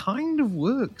 It kind of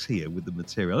works here with the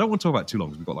material. I don't want to talk about it too long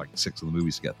because we've got like 6 of the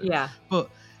movies together. Yeah, but.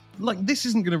 Like, this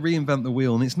isn't going to reinvent the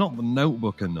wheel, and it's not The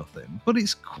Notebook or nothing, but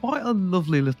it's quite a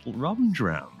lovely little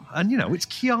rom-dram. And, it's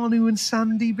Keanu and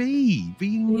Sandy B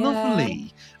being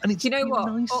lovely. And it's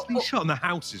nicely shot. And the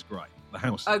house is great. The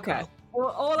house is okay. Well,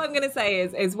 all I'm going to say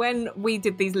is when we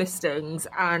did these listings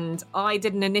and I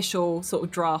did an initial sort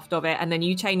of draft of it, and then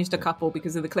you changed a couple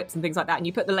because of the clips and things like that, and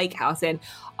you put the lake house in,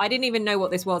 I didn't even know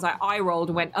what this was. I rolled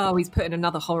and went, oh, he's putting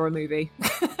another horror movie.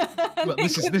 Well,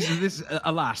 this is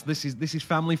alas, this is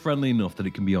family friendly enough that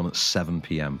it can be on at 7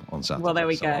 p.m. on Saturday. Well, there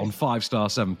we go. On 5-star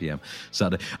 7 p.m.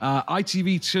 Saturday.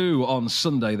 ITV2 on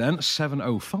Sunday then,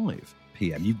 7:05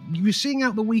 p.m. You were seeing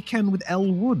out the weekend with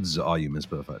Elle Woods, are you, Ms.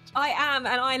 Perfect? I am,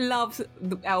 and I love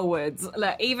Elle Woods.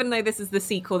 Look, even though this is the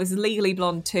sequel, this is Legally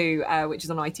Blonde 2, which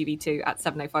is on ITV2 at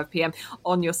 7:05 p.m.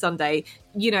 on your Sunday.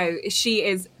 She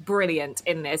is brilliant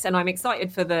in this, and I'm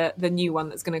excited for the new one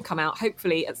that's going to come out,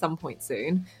 hopefully at some point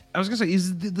soon. I was going to say,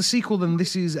 is the sequel then,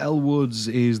 this is Elle Woods,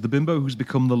 is the bimbo who's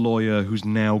become the lawyer who's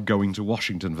now going to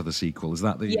Washington for the sequel? Is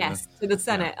that the... Yes, to the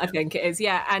Senate, yeah. I think it is,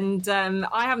 yeah. And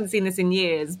I haven't seen this in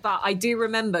years, but I do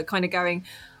remember kind of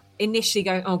initially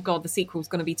going, oh God, the sequel's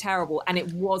going to be terrible, and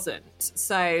it wasn't.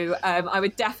 So I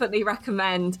would definitely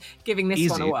recommend giving this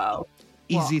one a whirl.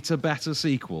 Is it a better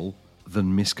sequel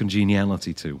than Miss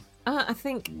Congeniality 2? I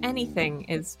think anything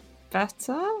is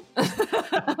better.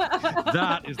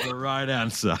 That is the right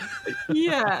answer.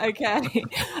 Yeah, okay.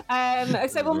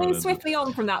 So we'll move swiftly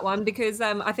on from that one because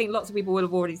I think lots of people will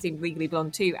have already seen Legally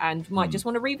Blonde 2 and might just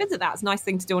want to revisit that. It's a nice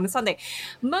thing to do on a Sunday.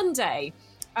 Monday,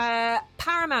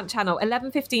 Paramount Channel,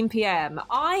 11:15 p.m.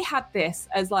 I had this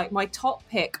as like my top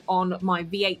pick on my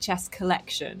VHS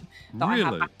collection that I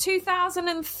had back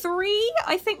 2003.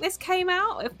 I think this came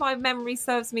out, if my memory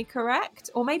serves me correct,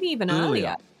 or maybe even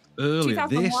earlier. Earlier,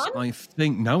 this, I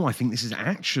think this is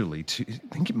actually,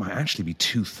 I think it might actually be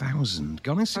 2000.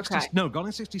 Gone in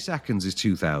 60 Seconds is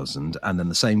 2000, and then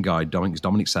the same guy,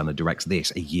 Dominic Sena, directs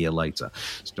this a year later.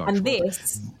 And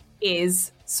this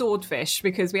is Swordfish,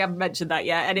 because we haven't mentioned that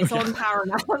yet, and it's on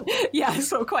Paramount. Yeah, it's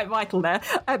sort of quite vital there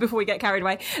before we get carried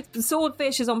away.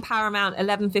 Swordfish is on Paramount,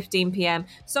 11:15 p.m.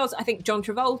 So I think John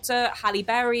Travolta, Halle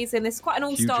Berry's in this. Quite an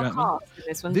all-star cast in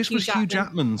this one. This was Hugh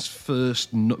Jackman's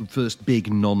first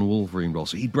big non-Wolverine role.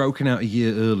 So he'd broken out a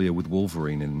year earlier with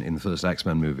Wolverine in the first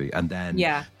X-Men movie, and then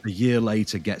a year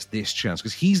later gets this chance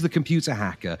because he's the computer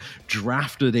hacker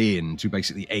drafted in to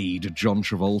basically aid John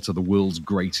Travolta, the world's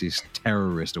greatest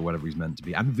terrorist or whatever he's meant to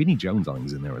be, and Vinnie Jones, I think,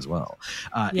 is in there as well,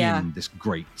 in this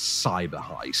great cyber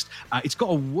heist. It's got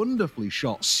a wonderfully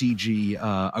shot CG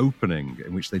opening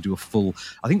in which they do a full,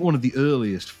 I think one of the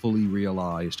earliest fully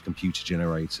realized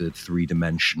computer-generated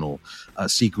three-dimensional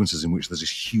sequences in which there's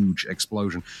this huge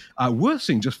explosion. Worth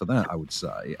seeing just for that, I would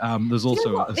say. There's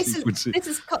also a sequence...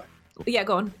 Yeah,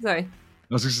 go on. Sorry.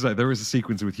 I was going to say, there is a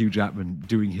sequence with Hugh Jackman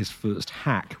doing his first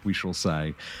hack, we shall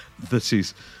say, that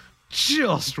is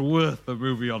just worth the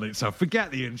movie on its own.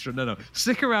 Forget the intro. No.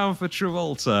 Stick around for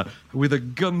Travolta with a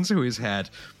gun to his head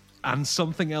and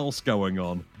something else going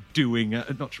on, doing... not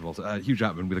Travolta, Hugh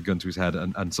Jackman with a gun to his head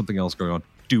and something else going on,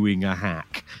 doing a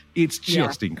hack. It's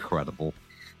just incredible.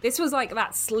 This was like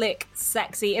that slick,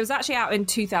 sexy... It was actually out in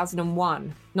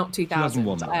 2001, not 2000,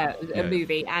 a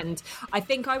movie. And I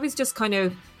think I was just kind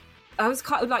of... I was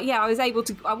able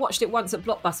to... I watched it once at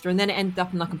Blockbuster and then it ended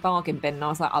up in like a bargain bin and I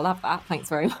was like, I'll have that, thanks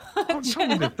very much.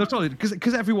 That's all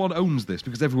because everyone owns this,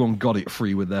 because everyone got it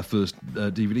free with their first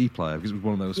DVD player, because it was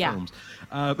one of those films.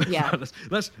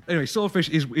 Anyway, Swordfish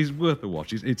is worth a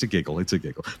watch. It's a giggle.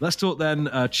 Let's talk then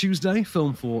Tuesday,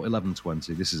 film for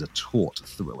 11:20. This is a taut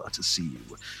thriller to see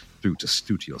you through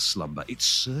to your slumber. It's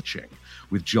Searching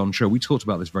with John Cho. We talked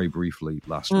about this very briefly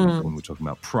last week when we were talking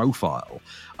about Profile,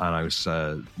 and I was,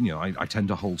 I tend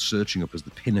to hold Searching up as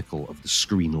the pinnacle of the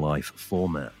screen life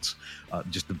format.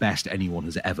 Just the best anyone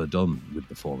has ever done with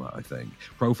the format, I think.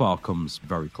 Profile comes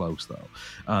very close,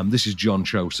 though. This is John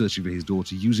Cho searching for his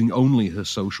daughter using only her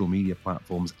social media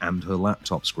platforms and her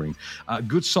laptop screen.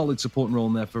 Good, solid supporting role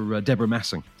in there for Deborah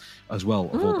Messing as well,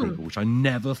 of all people, which I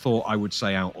never thought I would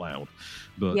say out loud.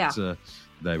 But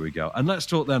there we go. And let's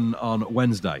talk then on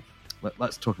Wednesday.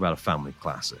 Let's talk about a family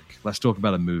classic. Let's talk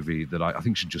about a movie that I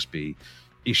think should just be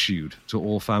issued to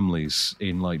all families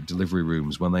in like delivery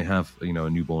rooms when they have a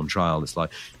newborn child. It's like,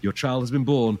 your child has been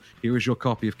born, here is your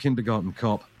copy of Kindergarten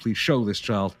Cop, please show this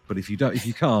child. But if you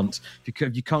can't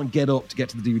get up to get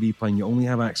to the DVD player, you only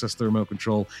have access to the remote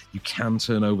control, you can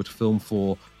turn over to Film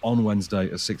 4 on Wednesday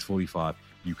at 6:45.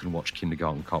 You can watch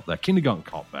Kindergarten Cop there. Kindergarten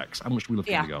Cop, Bex. How much do we love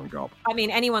Kindergarten Cop? I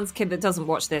mean, anyone's kid that doesn't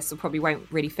watch this probably won't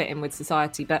really fit in with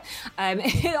society, but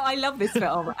I love this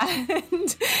film.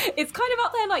 And it's kind of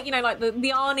up there, like, like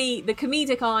the Arnie, the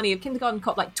comedic Arnie of Kindergarten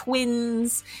Cop, like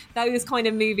Twins, those kind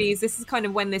of movies. This is kind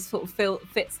of when this sort of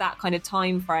fits that kind of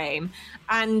time frame.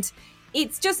 And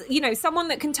it's just, someone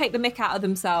that can take the mick out of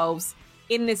themselves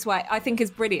in this way, I think, is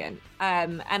brilliant.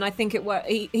 And I think it worked.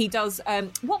 He does.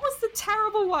 What was the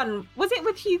terrible one? Was it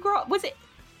with Hugh Grant? Was it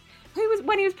who was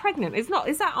when he was pregnant? Is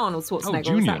that Arnold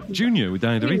Schwarzenegger? Oh, Junior with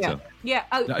Danny DeVito. Yeah.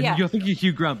 You're thinking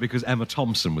Hugh Grant because Emma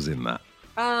Thompson was in that.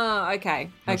 Oh, okay.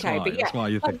 That's why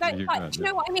you're thinking Hugh Grant. Do you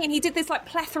know what I mean? He did this like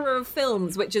plethora of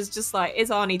films, which is just like, is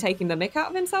Arnie taking the mick out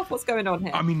of himself? What's going on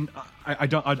here? I mean,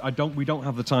 we don't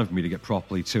have the time for me to get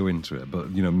properly too into it,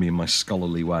 but me and my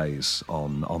scholarly ways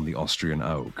on the Austrian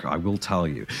Oak, I will tell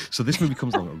you. So this movie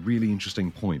comes along at a really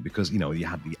interesting point because you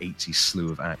had the 80s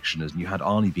slew of actioners, and you had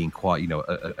Arnie being quite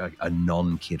a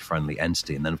non-kid friendly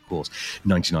entity, and then of course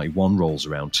 1991 rolls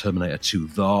around, Terminator 2,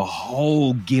 the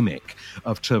whole gimmick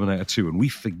of Terminator 2, and we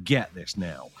forget this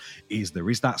now, there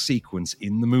is that sequence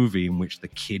in the movie in which the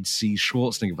kid sees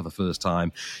Schwarzenegger for the first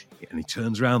time and he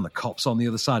turns around, the cop's on the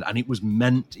other side, and it was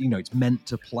meant, it's meant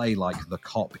to play like the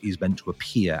cop is meant to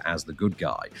appear as the good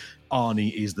guy.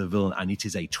 Arnie is the villain, and it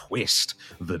is a twist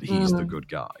that he's the good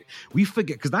guy. We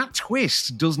forget, because that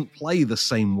twist doesn't play the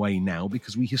same way now,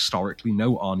 because we historically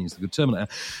know Arnie is the good Terminator.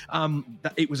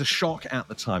 It was a shock at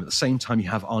the time. At the same time, you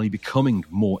have Arnie becoming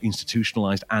more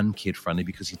institutionalized and kid-friendly,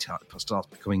 because he starts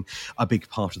becoming a big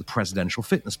part of the presidential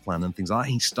fitness plan and things like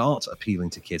that. He starts appealing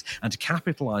to kids, and to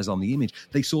capitalize on the image,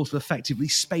 they sort of effectively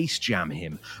Space Jam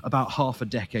him about half a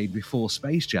decade before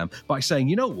Space Jam by saying,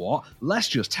 you know what, let's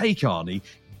just take Arnie,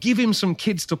 give him some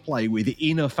kids to play with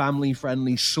in a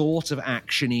family-friendly sort of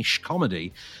action-ish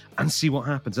comedy and see what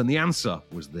happens. And the answer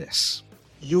was this.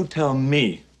 You tell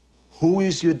me, who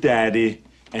is your daddy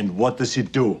and what does he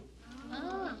do?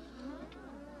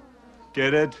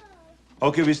 Get it?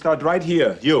 Okay, we start right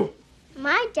here. You.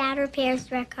 My dad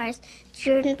repairs wrecked cars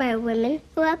driven by women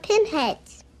who are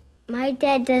pinheads. My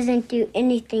dad doesn't do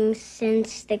anything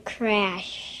since the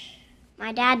crash.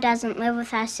 My dad doesn't live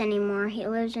with us anymore. He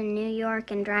lives in New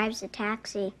York and drives a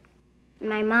taxi.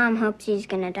 My mom hopes he's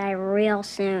gonna die real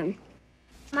soon.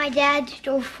 My dad's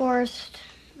divorced.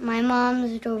 My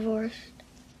mom's divorced.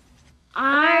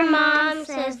 Our mom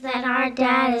says that our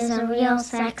dad is a real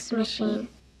sex machine.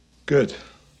 Good.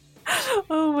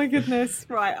 Oh my goodness!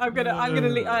 Right, I'm gonna.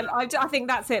 I think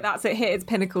that's it. That's it. Hit its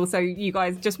pinnacle. So you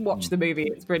guys just watch the movie.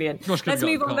 It's brilliant. Let's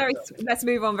move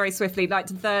on very swiftly. Like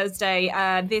to Thursday.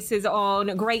 This is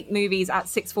on Great Movies at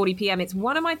 6:40 p.m. It's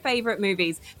one of my favorite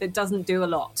movies that doesn't do a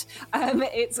lot.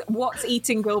 It's What's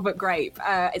Eating Gilbert Grape.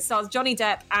 It stars Johnny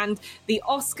Depp and the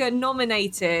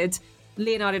Oscar-nominated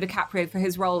Leonardo DiCaprio for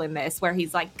his role in this, where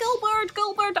he's like,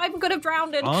 Gilbert, I'm gonna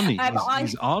drown. Arnie.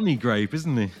 He's Arnie Grape,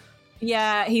 isn't he?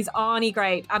 Yeah, he's Arnie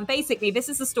Grape. And basically, this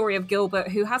is the story of Gilbert,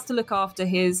 who has to look after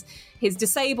his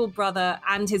disabled brother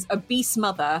and his obese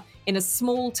mother in a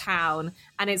small town.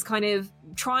 And it's kind of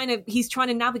he's trying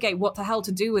to navigate what the hell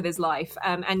to do with his life.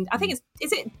 And I think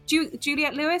is it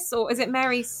Juliette Lewis or is it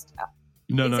Mary?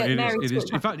 No, it is.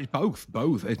 In fact, it's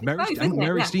both. It's Mary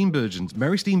Steenburgen.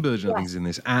 Mary Steenburgen, I think, is in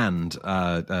this, and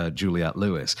Juliette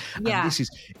Lewis. Yeah. And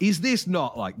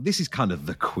this is kind of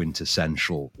the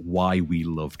quintessential why we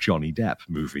love Johnny Depp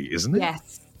movie, isn't it?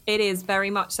 Yes. It is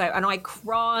very much so. And I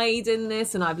cried in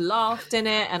this and I've laughed in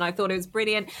it and I thought it was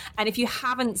brilliant. And if you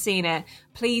haven't seen it,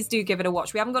 please do give it a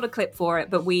watch. We haven't got a clip for it,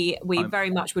 but we very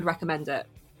much would recommend it.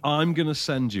 I'm going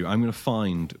to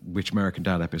find which American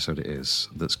Dad episode it is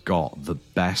that's got the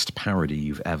best parody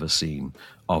you've ever seen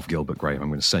of Gilbert Grape. I'm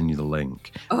going to send you the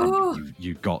link. Oh.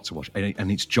 You've got to watch it.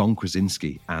 And it's John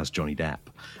Krasinski as Johnny Depp.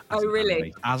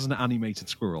 Really? As an animated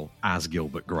squirrel, as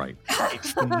Gilbert Grape.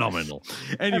 It's phenomenal.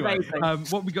 Anyway,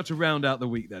 what we got to round out the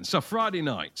week then. So Friday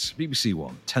night, BBC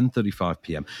One, 10:35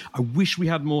 p.m. I wish we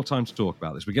had more time to talk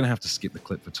about this. We're going to have to skip the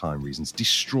clip for time reasons.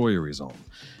 Destroyer is on.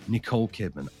 Nicole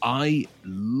Kidman. I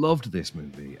loved this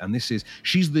movie. And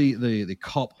she's the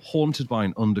cop haunted by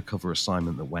an undercover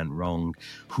assignment that went wrong,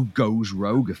 who goes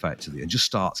rogue effectively and just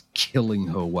starts killing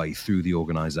her way through the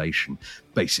organization,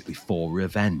 basically for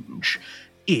revenge.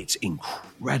 It's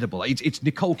incredible. It's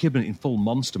Nicole Kidman in full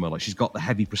monster mode. Like, she's got the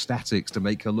heavy prosthetics to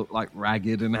make her look like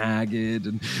ragged and haggard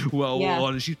and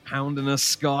well-worn. And she's pounding a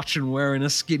scotch and wearing a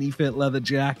skinny fit leather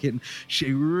jacket. And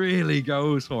she really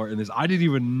goes for it in this. I didn't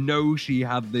even know she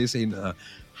had this in her.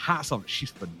 Hats off.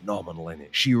 She's phenomenal in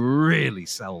it. She really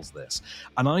sells this.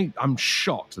 And I'm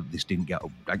shocked that this didn't get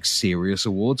serious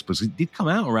awards, because it did come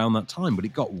out around that time, but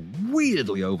it got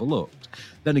weirdly overlooked.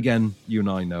 Then again, you and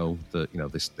I know that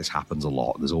this happens a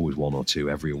lot. There's always one or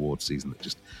two every award season that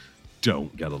just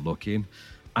don't get a look in.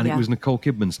 And it was Nicole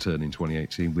Kidman's turn in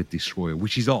 2018 with Destroyer,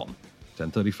 which is on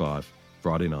 10:35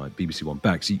 Friday night, BBC One.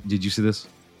 Bex, did you see this?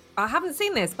 I haven't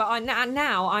seen this, but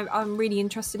I'm really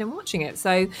interested in watching it.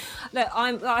 So, look,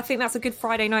 I think that's a good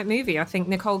Friday night movie. I think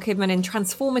Nicole Kidman in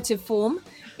transformative form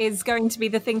is going to be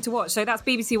the thing to watch. So that's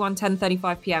BBC One,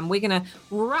 10:35 p.m. We're going to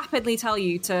rapidly tell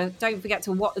you to don't forget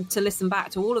to listen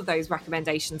back to all of those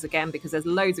recommendations again, because there's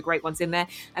loads of great ones in there.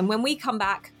 And when we come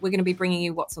back, we're going to be bringing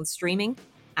you what's on streaming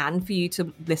and for you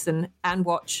to listen and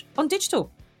watch on digital.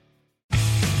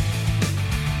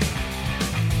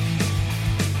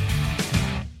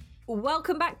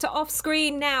 Welcome back to Off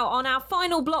Screen. Now, on our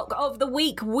final block of the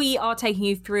week, we are taking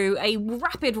you through a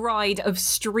rapid ride of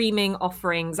streaming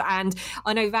offerings. And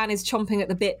I know Van is chomping at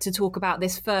the bit to talk about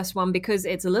this first one because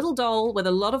it's a little doll with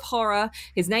a lot of horror.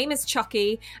 His name is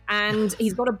Chucky, and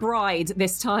he's got a bride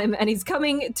this time, and he's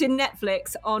coming to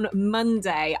Netflix on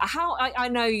Monday. I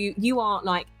know you aren't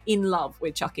like in love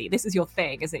with Chucky. This is your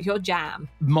thing, isn't it? Your jam.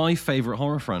 My favourite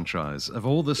horror franchise of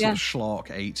all the sort of schlock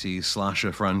 80s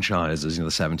slasher franchises, the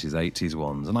 70s, 80s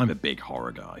ones, and I'm a big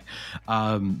horror guy.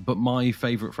 But my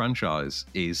favourite franchise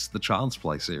is the Child's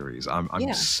Play series.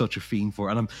 I'm such a fiend for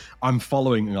it, and I'm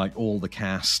following like all the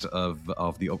cast of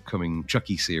the upcoming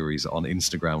Chucky series on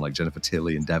Instagram, like Jennifer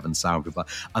Tilly and Devon Sawa,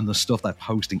 and the stuff they're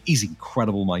posting is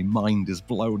incredible. My mind is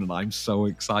blown, and I'm so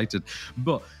excited.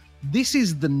 But this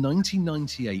is the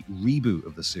 1998 reboot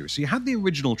of the series. So you had the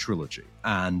original trilogy,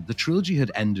 and the trilogy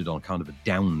had ended on kind of a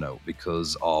down note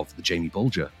because of the Jamie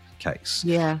Bulger case.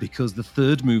 Yeah. Because the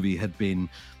third movie had been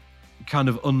kind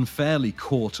of unfairly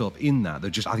caught up in that.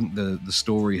 I think the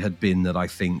story had been that I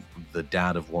think the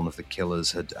dad of one of the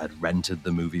killers had rented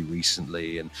the movie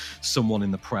recently, and someone in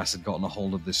the press had gotten a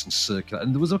hold of this and circulated.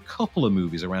 And there was a couple of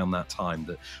movies around that time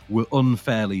that were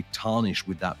unfairly tarnished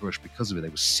with that brush because of it. They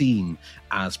were seen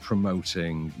as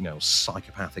promoting,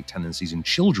 psychopathic tendencies in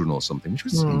children or something, which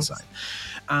was insane.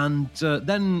 And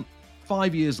then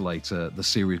 5 years later, the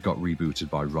series got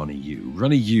rebooted by Ronnie Yu.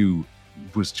 Ronnie Yu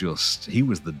was he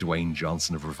was the Dwayne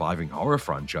Johnson of reviving horror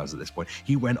franchise at this point.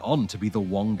 He went on to be the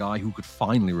one guy who could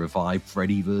finally revive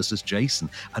Freddy versus Jason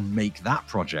and make that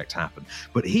project happen.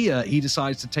 But here he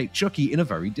decides to take Chucky in a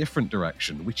very different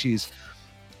direction, which is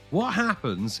what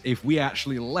happens if we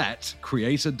actually let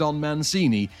creator Don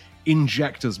Mancini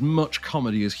inject as much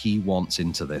comedy as he wants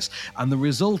into this. And the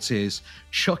result is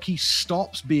Chucky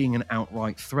stops being an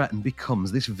outright threat and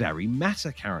becomes this very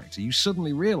meta character. You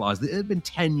suddenly realize that it had been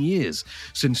 10 years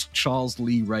since Charles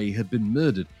Lee Ray had been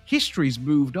murdered. History's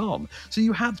moved on. So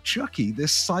you have Chucky,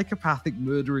 this psychopathic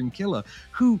murdering killer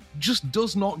who just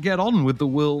does not get on with the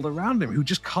world around him, who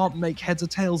just can't make heads or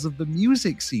tails of the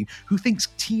music scene, who thinks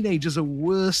teenagers are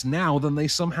worse now than they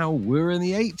somehow were in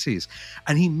the 80s.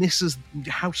 And he misses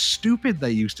how stupid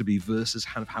they used to be versus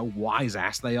kind of how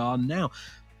wise-ass they are now.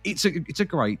 It's a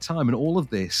great time, and all of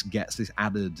this gets this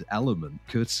added element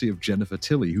courtesy of Jennifer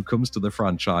Tilly, who comes to the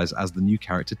franchise as the new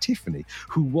character Tiffany,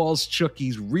 who was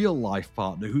Chucky's real-life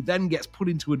partner, who then gets put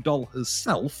into a doll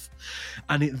herself,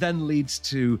 and it then leads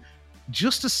to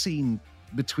just a scene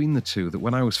between the two that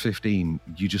when I was 15,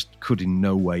 you just could in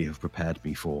no way have prepared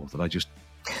me for, that I just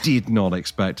did not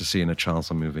expect to see in a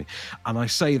Charlton movie. And I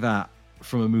say that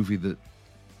from a movie that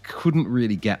couldn't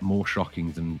really get more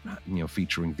shocking than,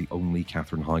 featuring the only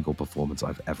Katherine Heigl performance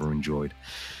I've ever enjoyed.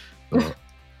 But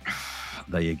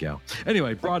there you go.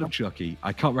 Anyway, Bride of Chucky,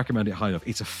 I can't recommend it high enough.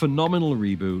 It's a phenomenal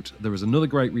reboot. There was another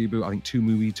great reboot, I think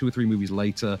 2 or 3 movies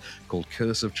later, called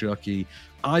Curse of Chucky.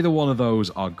 Either one of those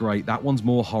are great. That one's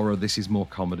more horror, this is more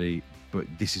comedy, but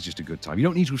this is just a good time. You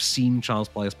don't need to have seen Child's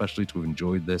Play especially to have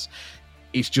enjoyed this.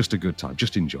 It's just a good time.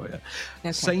 Just enjoy it.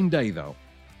 Okay. Same day, though,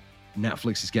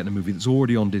 Netflix is getting a movie that's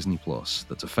already on Disney Plus.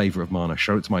 That's a favorite of mine. I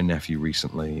showed it to my nephew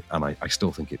recently, and I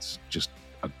still think it's just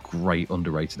a great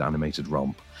underrated animated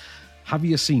romp. Have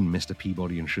you seen Mr.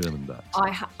 Peabody and Sherman, Dad?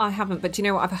 I haven't, but do you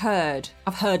know what I've heard?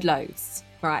 I've heard loads,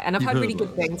 right? And I've heard really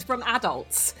good things from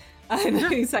adults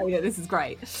who say that this is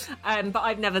great. But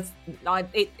I've never.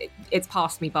 It's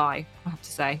passed me by, I have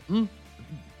to say.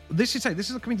 This is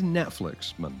coming to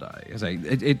Netflix Monday. It's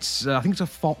I think it's a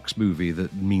Fox movie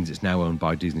that means it's now owned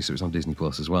by Disney, so it's on Disney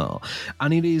Plus as well.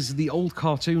 And it is the old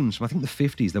cartoons from I think the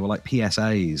 50s. They were like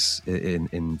PSAs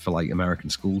in for like American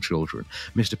school children.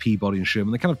 Mr. Peabody and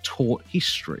Sherman. They kind of taught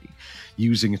history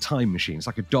using a time machine. It's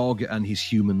like a dog and his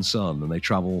human son, and they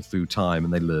travel through time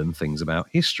and they learn things about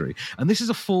history. And this is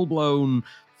a full-blown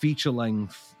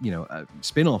feature-length,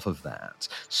 spin-off of that,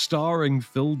 starring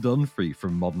Phil Dunphy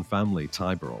from Modern Family,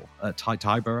 Ty Burrell, I think,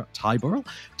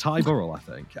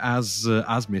 as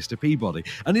Mr. Peabody,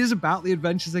 and it is about the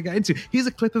adventures they get into. Here's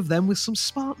a clip of them with some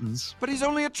Spartans. But he's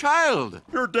only a child.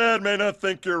 Your dad may not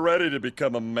think you're ready to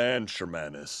become a man,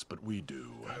 Shermanus, but we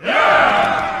do.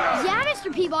 Yeah,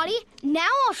 Mr. Peabody. Now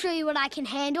I'll show you what I can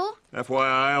handle.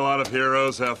 FYI, a lot of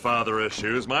heroes have father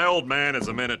issues. My old man is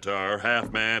a minotaur,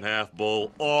 half man, half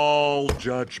bull, all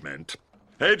judgment.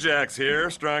 Ajax here,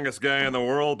 strongest guy in the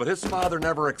world, but his father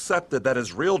never accepted that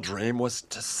his real dream was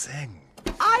to sing.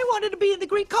 I wanted to be in the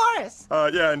Greek chorus.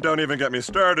 Yeah, and don't even get me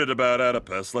started about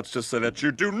Oedipus. Let's just say that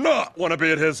you do not want to be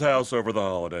at his house over the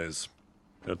holidays.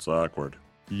 It's awkward.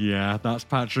 Yeah, that's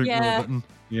Patrick Warburton.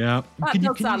 Yeah. Can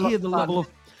you hear the level of...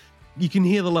 You can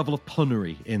hear the level of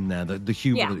punnery in there, the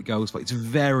humor that it goes for.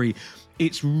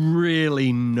 It's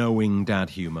really knowing dad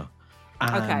humor.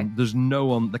 And there's no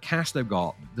one, the cast they've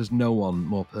got, there's no one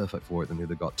more perfect for it than who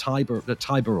they've got. Ty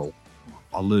Burrell,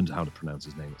 I learned how to pronounce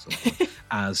his name at some point,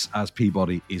 as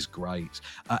Peabody is great.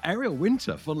 Ariel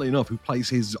Winter, funnily enough, who plays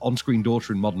his on-screen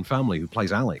daughter in Modern Family, who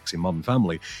plays Alex in Modern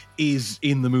Family, is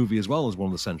in the movie as well as one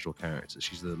of the central characters.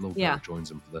 She's the little girl who joins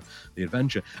them for the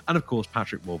adventure. And of course,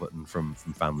 Patrick Warburton from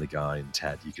Family Guy and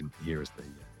Ted, you can hear as the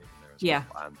in there as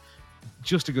well. And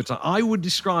just a good time. I would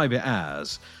describe it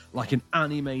as like an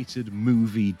animated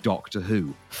movie Doctor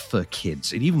Who for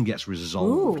kids. It even gets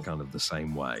resolved kind of the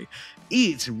same way.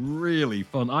 It's really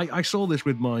fun. I saw this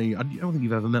with I don't think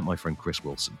you've ever met my friend Chris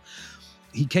Wilson.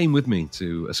 He came with me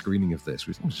to a screening of this. It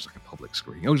was just like a public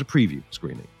screening. It was a preview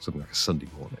screening, something like a Sunday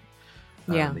morning.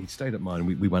 And he stayed at mine.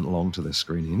 We went along to this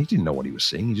screening, and he didn't know what he was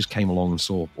seeing. He just came along and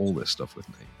saw all this stuff with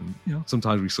me. And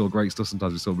sometimes we saw great stuff,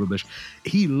 sometimes we saw rubbish.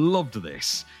 He loved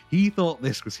this. He thought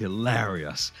this was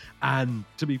hilarious. And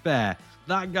to be fair,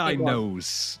 that guy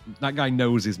knows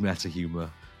his meta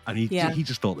humor. And he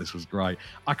just thought this was great.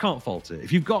 I can't fault it.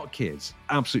 If you've got kids,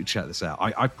 absolutely check this out.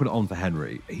 I put it on for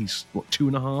Henry. He's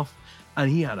 2.5,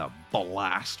 and he had a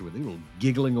blast with it. He was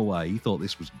giggling away. He thought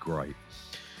this was great.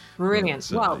 Brilliant.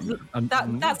 So, Well, and-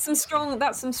 that's some strong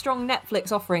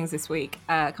Netflix offerings this week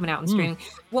coming out on streaming.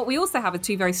 What we also have are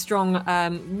two very strong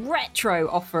retro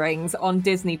offerings on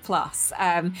Disney Plus.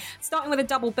 Starting with a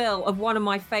double bill of one of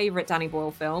my favourite Danny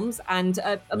Boyle films and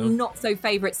a not so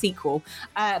favourite sequel,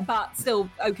 but still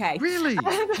okay. Really?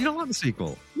 You don't like the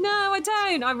sequel? No, I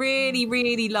don't. I really,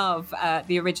 really love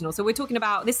the original. So we're talking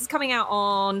about, this is coming out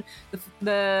on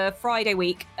the Friday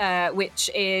week, which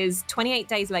is 28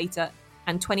 Days Later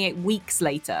and 28 Weeks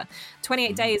Later.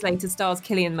 28 Days Later stars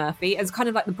Cillian Murphy as kind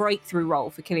of like the breakthrough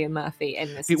role for Cillian Murphy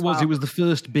in this. It was the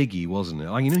first biggie, wasn't it?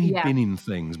 Like, you know, he'd Yeah. been in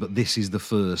things, but this is the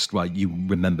first, right, you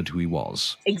remembered who he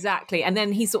was. Exactly. And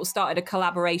then he sort of started a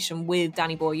collaboration with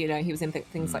Danny Boyle. You know, he was in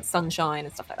things like Sunshine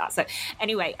and stuff like that. So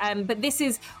anyway, but this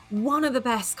is one of the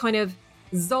best kind of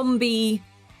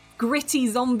gritty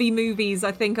zombie movies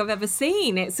I think I've ever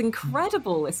seen. It's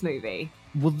incredible, this movie.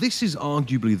 Well, this is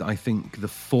arguably, I think, the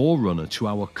forerunner to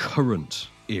our current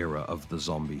era of the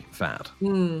zombie fad.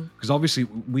 Because obviously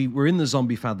we're in the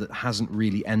zombie fad that hasn't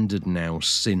really ended now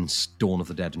since Dawn of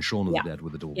the Dead and Shaun of the Dead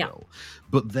with the double bill.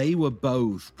 But they were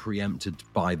both preempted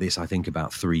by this, I think,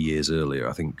 about 3 years earlier.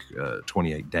 I think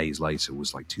 28 Days Later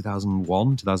was like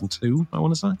 2001, 2002, I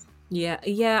want to say.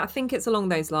 Yeah, I think it's along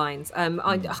those lines.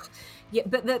 Yeah,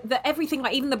 but the everything,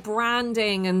 like even the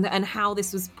branding and how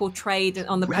this was portrayed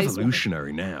on the poster.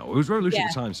 Revolutionary now. It was revolutionary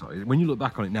at the time, sorry. When you look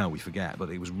back on it now, we forget, but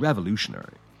it was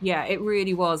revolutionary. Yeah, it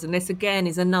really was. And this, again,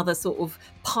 is another sort of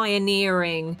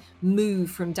pioneering move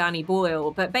from Danny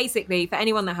Boyle. But basically, for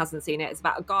anyone that hasn't seen it, it's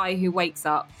about a guy who wakes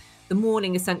up the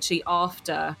morning essentially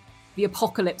after the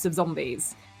apocalypse of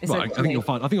zombies. Right, I think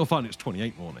you'll find it's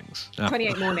 28 mornings.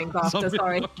 28 mornings after,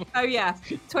 sorry. Oh, yeah,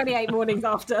 28 mornings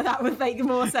after. That would make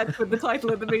more sense with the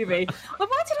title of the movie. But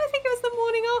why did I think it was the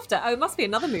morning after? Oh, it must be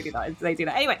another movie that they do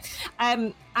that. Anyway,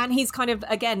 and he's kind of,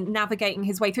 again, navigating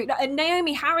his way through. And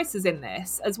Naomi Harris is in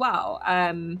this as well,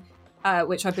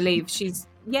 which I believe she's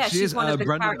one of the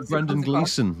characters. Brendan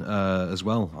Gleeson as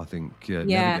well, I think, never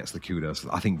gets the kudos.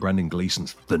 I think Brendan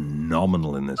Gleeson's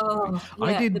phenomenal in this movie.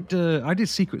 I did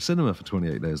Secret Cinema for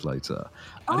 28 Days Later,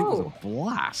 and it was a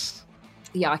blast.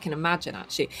 Yeah, I can imagine,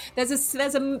 actually. There's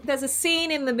a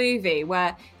scene in the movie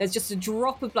where there's just a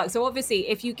drop of blood. So obviously,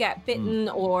 if you get bitten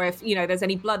or if, you know, there's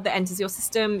any blood that enters your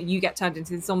system, you get turned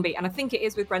into the zombie. And I think it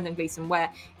is with Brendan Gleeson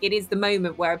where it is the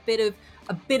moment where a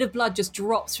bit of blood just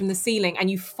drops from the ceiling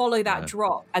and you follow that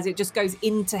drop as it just goes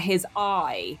into his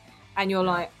eye. And you're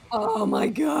like, oh my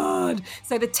God.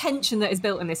 So the tension that is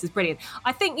built in this is brilliant.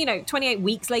 I think, 28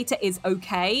 Weeks Later is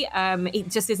okay. It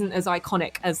just isn't as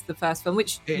iconic as the first film,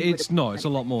 which... It's not. It's a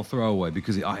lot more throwaway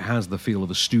because it has the feel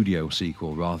of a studio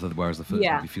sequel whereas the first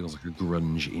movie feels like a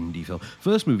grunge indie film.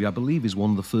 First movie, I believe, is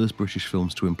one of the first British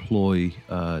films to employ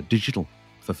digital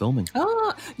for filming.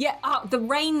 Oh, yeah. The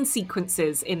rain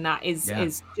sequences in that is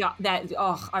that.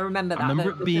 Oh, I remember that. I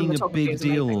remember it being a big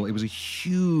deal. It was a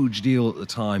huge deal at the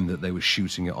time that they were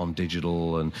shooting it on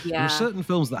digital. And there are certain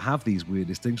films that have these weird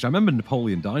distinctions. I remember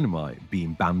Napoleon Dynamite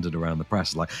being banded around the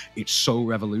press like, it's so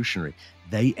revolutionary.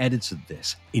 They edited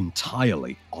this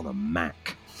entirely on a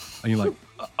Mac. And you're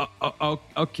like,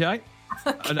 okay.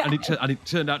 And it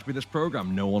turned out to be this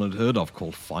program no one had heard of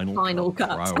called Final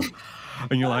Cut Pro.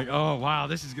 And you're like, oh, wow,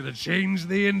 this is going to change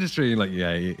the industry. And like,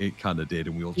 yeah, it kind of did.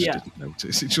 And we all just didn't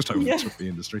notice. It just overtook the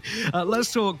industry.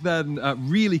 Let's talk then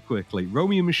really quickly.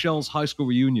 Romy and Michele's High School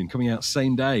Reunion coming out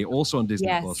same day, also on Disney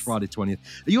Plus, Friday 20th.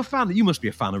 Are you a fan? You must be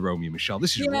a fan of Romy and Michele.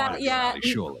 This is right,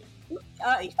 surely.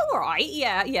 All right,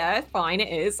 yeah, fine, it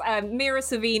is. Mira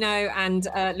Sorvino and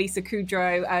Lisa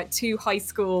Kudrow, two high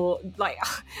school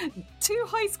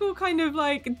kind of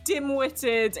like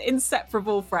dim-witted,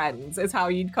 inseparable friends is how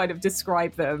you'd kind of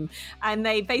describe them. And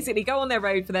they basically go on their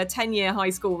road for their 10-year high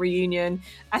school reunion,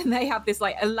 and they have this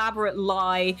like elaborate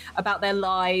lie about their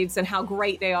lives and how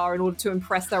great they are in order to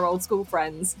impress their old school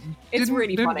friends. It's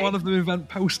really funny. Didn't one of them invent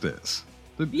Post-its?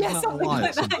 Yes, something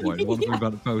like that. One of them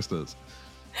invented Post-its.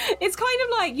 It's kind of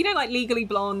like, like Legally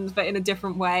Blonde, but in a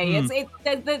different way.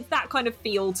 There's that kind of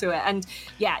feel to it. And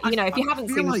if you haven't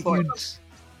seen like it,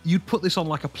 you'd put this on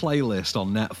like a playlist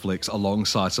on Netflix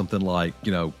alongside something like,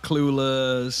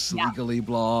 Clueless, Legally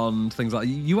Blonde, things like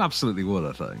that. You absolutely would,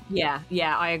 I think. Yeah,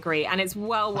 I agree. And it's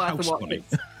well worth a watch.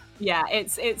 Yeah,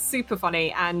 it's super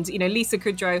funny. And, Lisa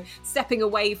Kudrow stepping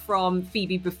away from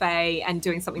Phoebe Buffay and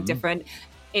doing something different.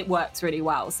 It works really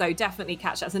well. So definitely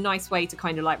catch that. It's a nice way to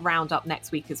kind of like round up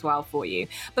next week as well for you.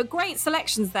 But great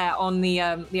selections there on the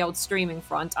old streaming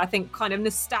front. I think kind of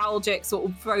nostalgic sort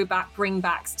of throwback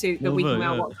bringbacks to that we can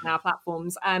now watch on our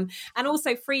platforms. And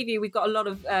also Freeview, we've got a lot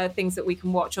of things that we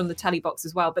can watch on the telly box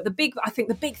as well. But the big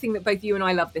thing that both you and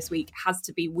I love this week has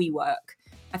to be WeWork.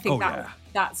 I think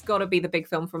that's got to be the big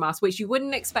film from us, which you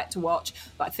wouldn't expect to watch,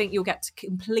 but I think you'll get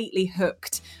completely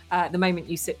hooked the moment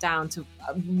you sit down to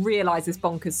realise this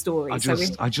bonkers story.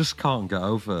 I just can't get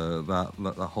over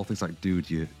that whole thing's like, dude,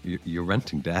 you're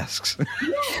renting desks.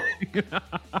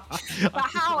 But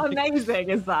how amazing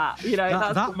is that? You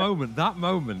know, that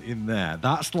moment in there,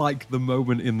 that's like the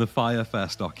moment in the Fyre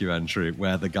Fest documentary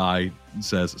where the guy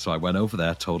says, so I went over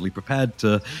there totally prepared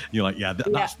to, you're like,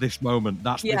 that's this moment.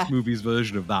 That's this movie's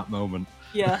version of that moment.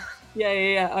 Yeah.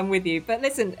 I'm with you. But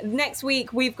listen, next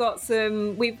week we've got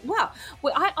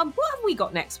what have we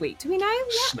got next week? Do we know?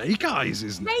 Yeah. Snake Eyes,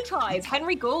 isn't it? Snake Eyes,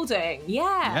 Henry Golding.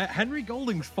 Yeah, Henry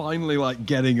Golding's finally like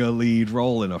getting a lead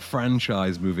role in a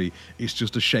franchise movie. It's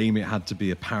just a shame it had to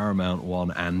be a Paramount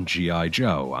one and G.I.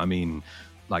 Joe. I mean,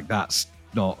 like, that's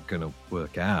not gonna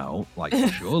work out. Like,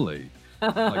 surely.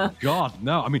 Like, God,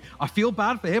 no. I mean, I feel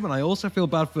bad for him, and I also feel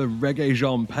bad for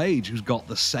Regé-Jean Page, who's got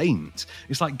The Saint.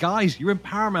 It's like, guys, you're in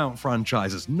Paramount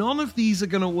franchises. None of these are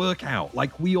going to work out,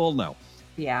 like we all know.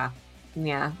 Yeah.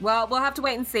 Well, we'll have to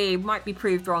wait and see. It might be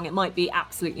proved wrong. It might be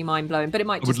absolutely mind-blowing, but it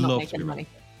might just not make any money.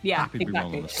 Yeah,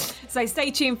 exactly. So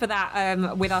stay tuned for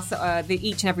that with us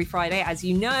each and every Friday. As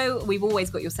you know, we've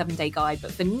always got your 7-day guide.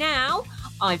 But for now,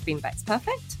 I've been Bex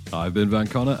Perfect. I've been Van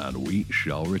Connor, and we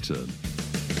shall return.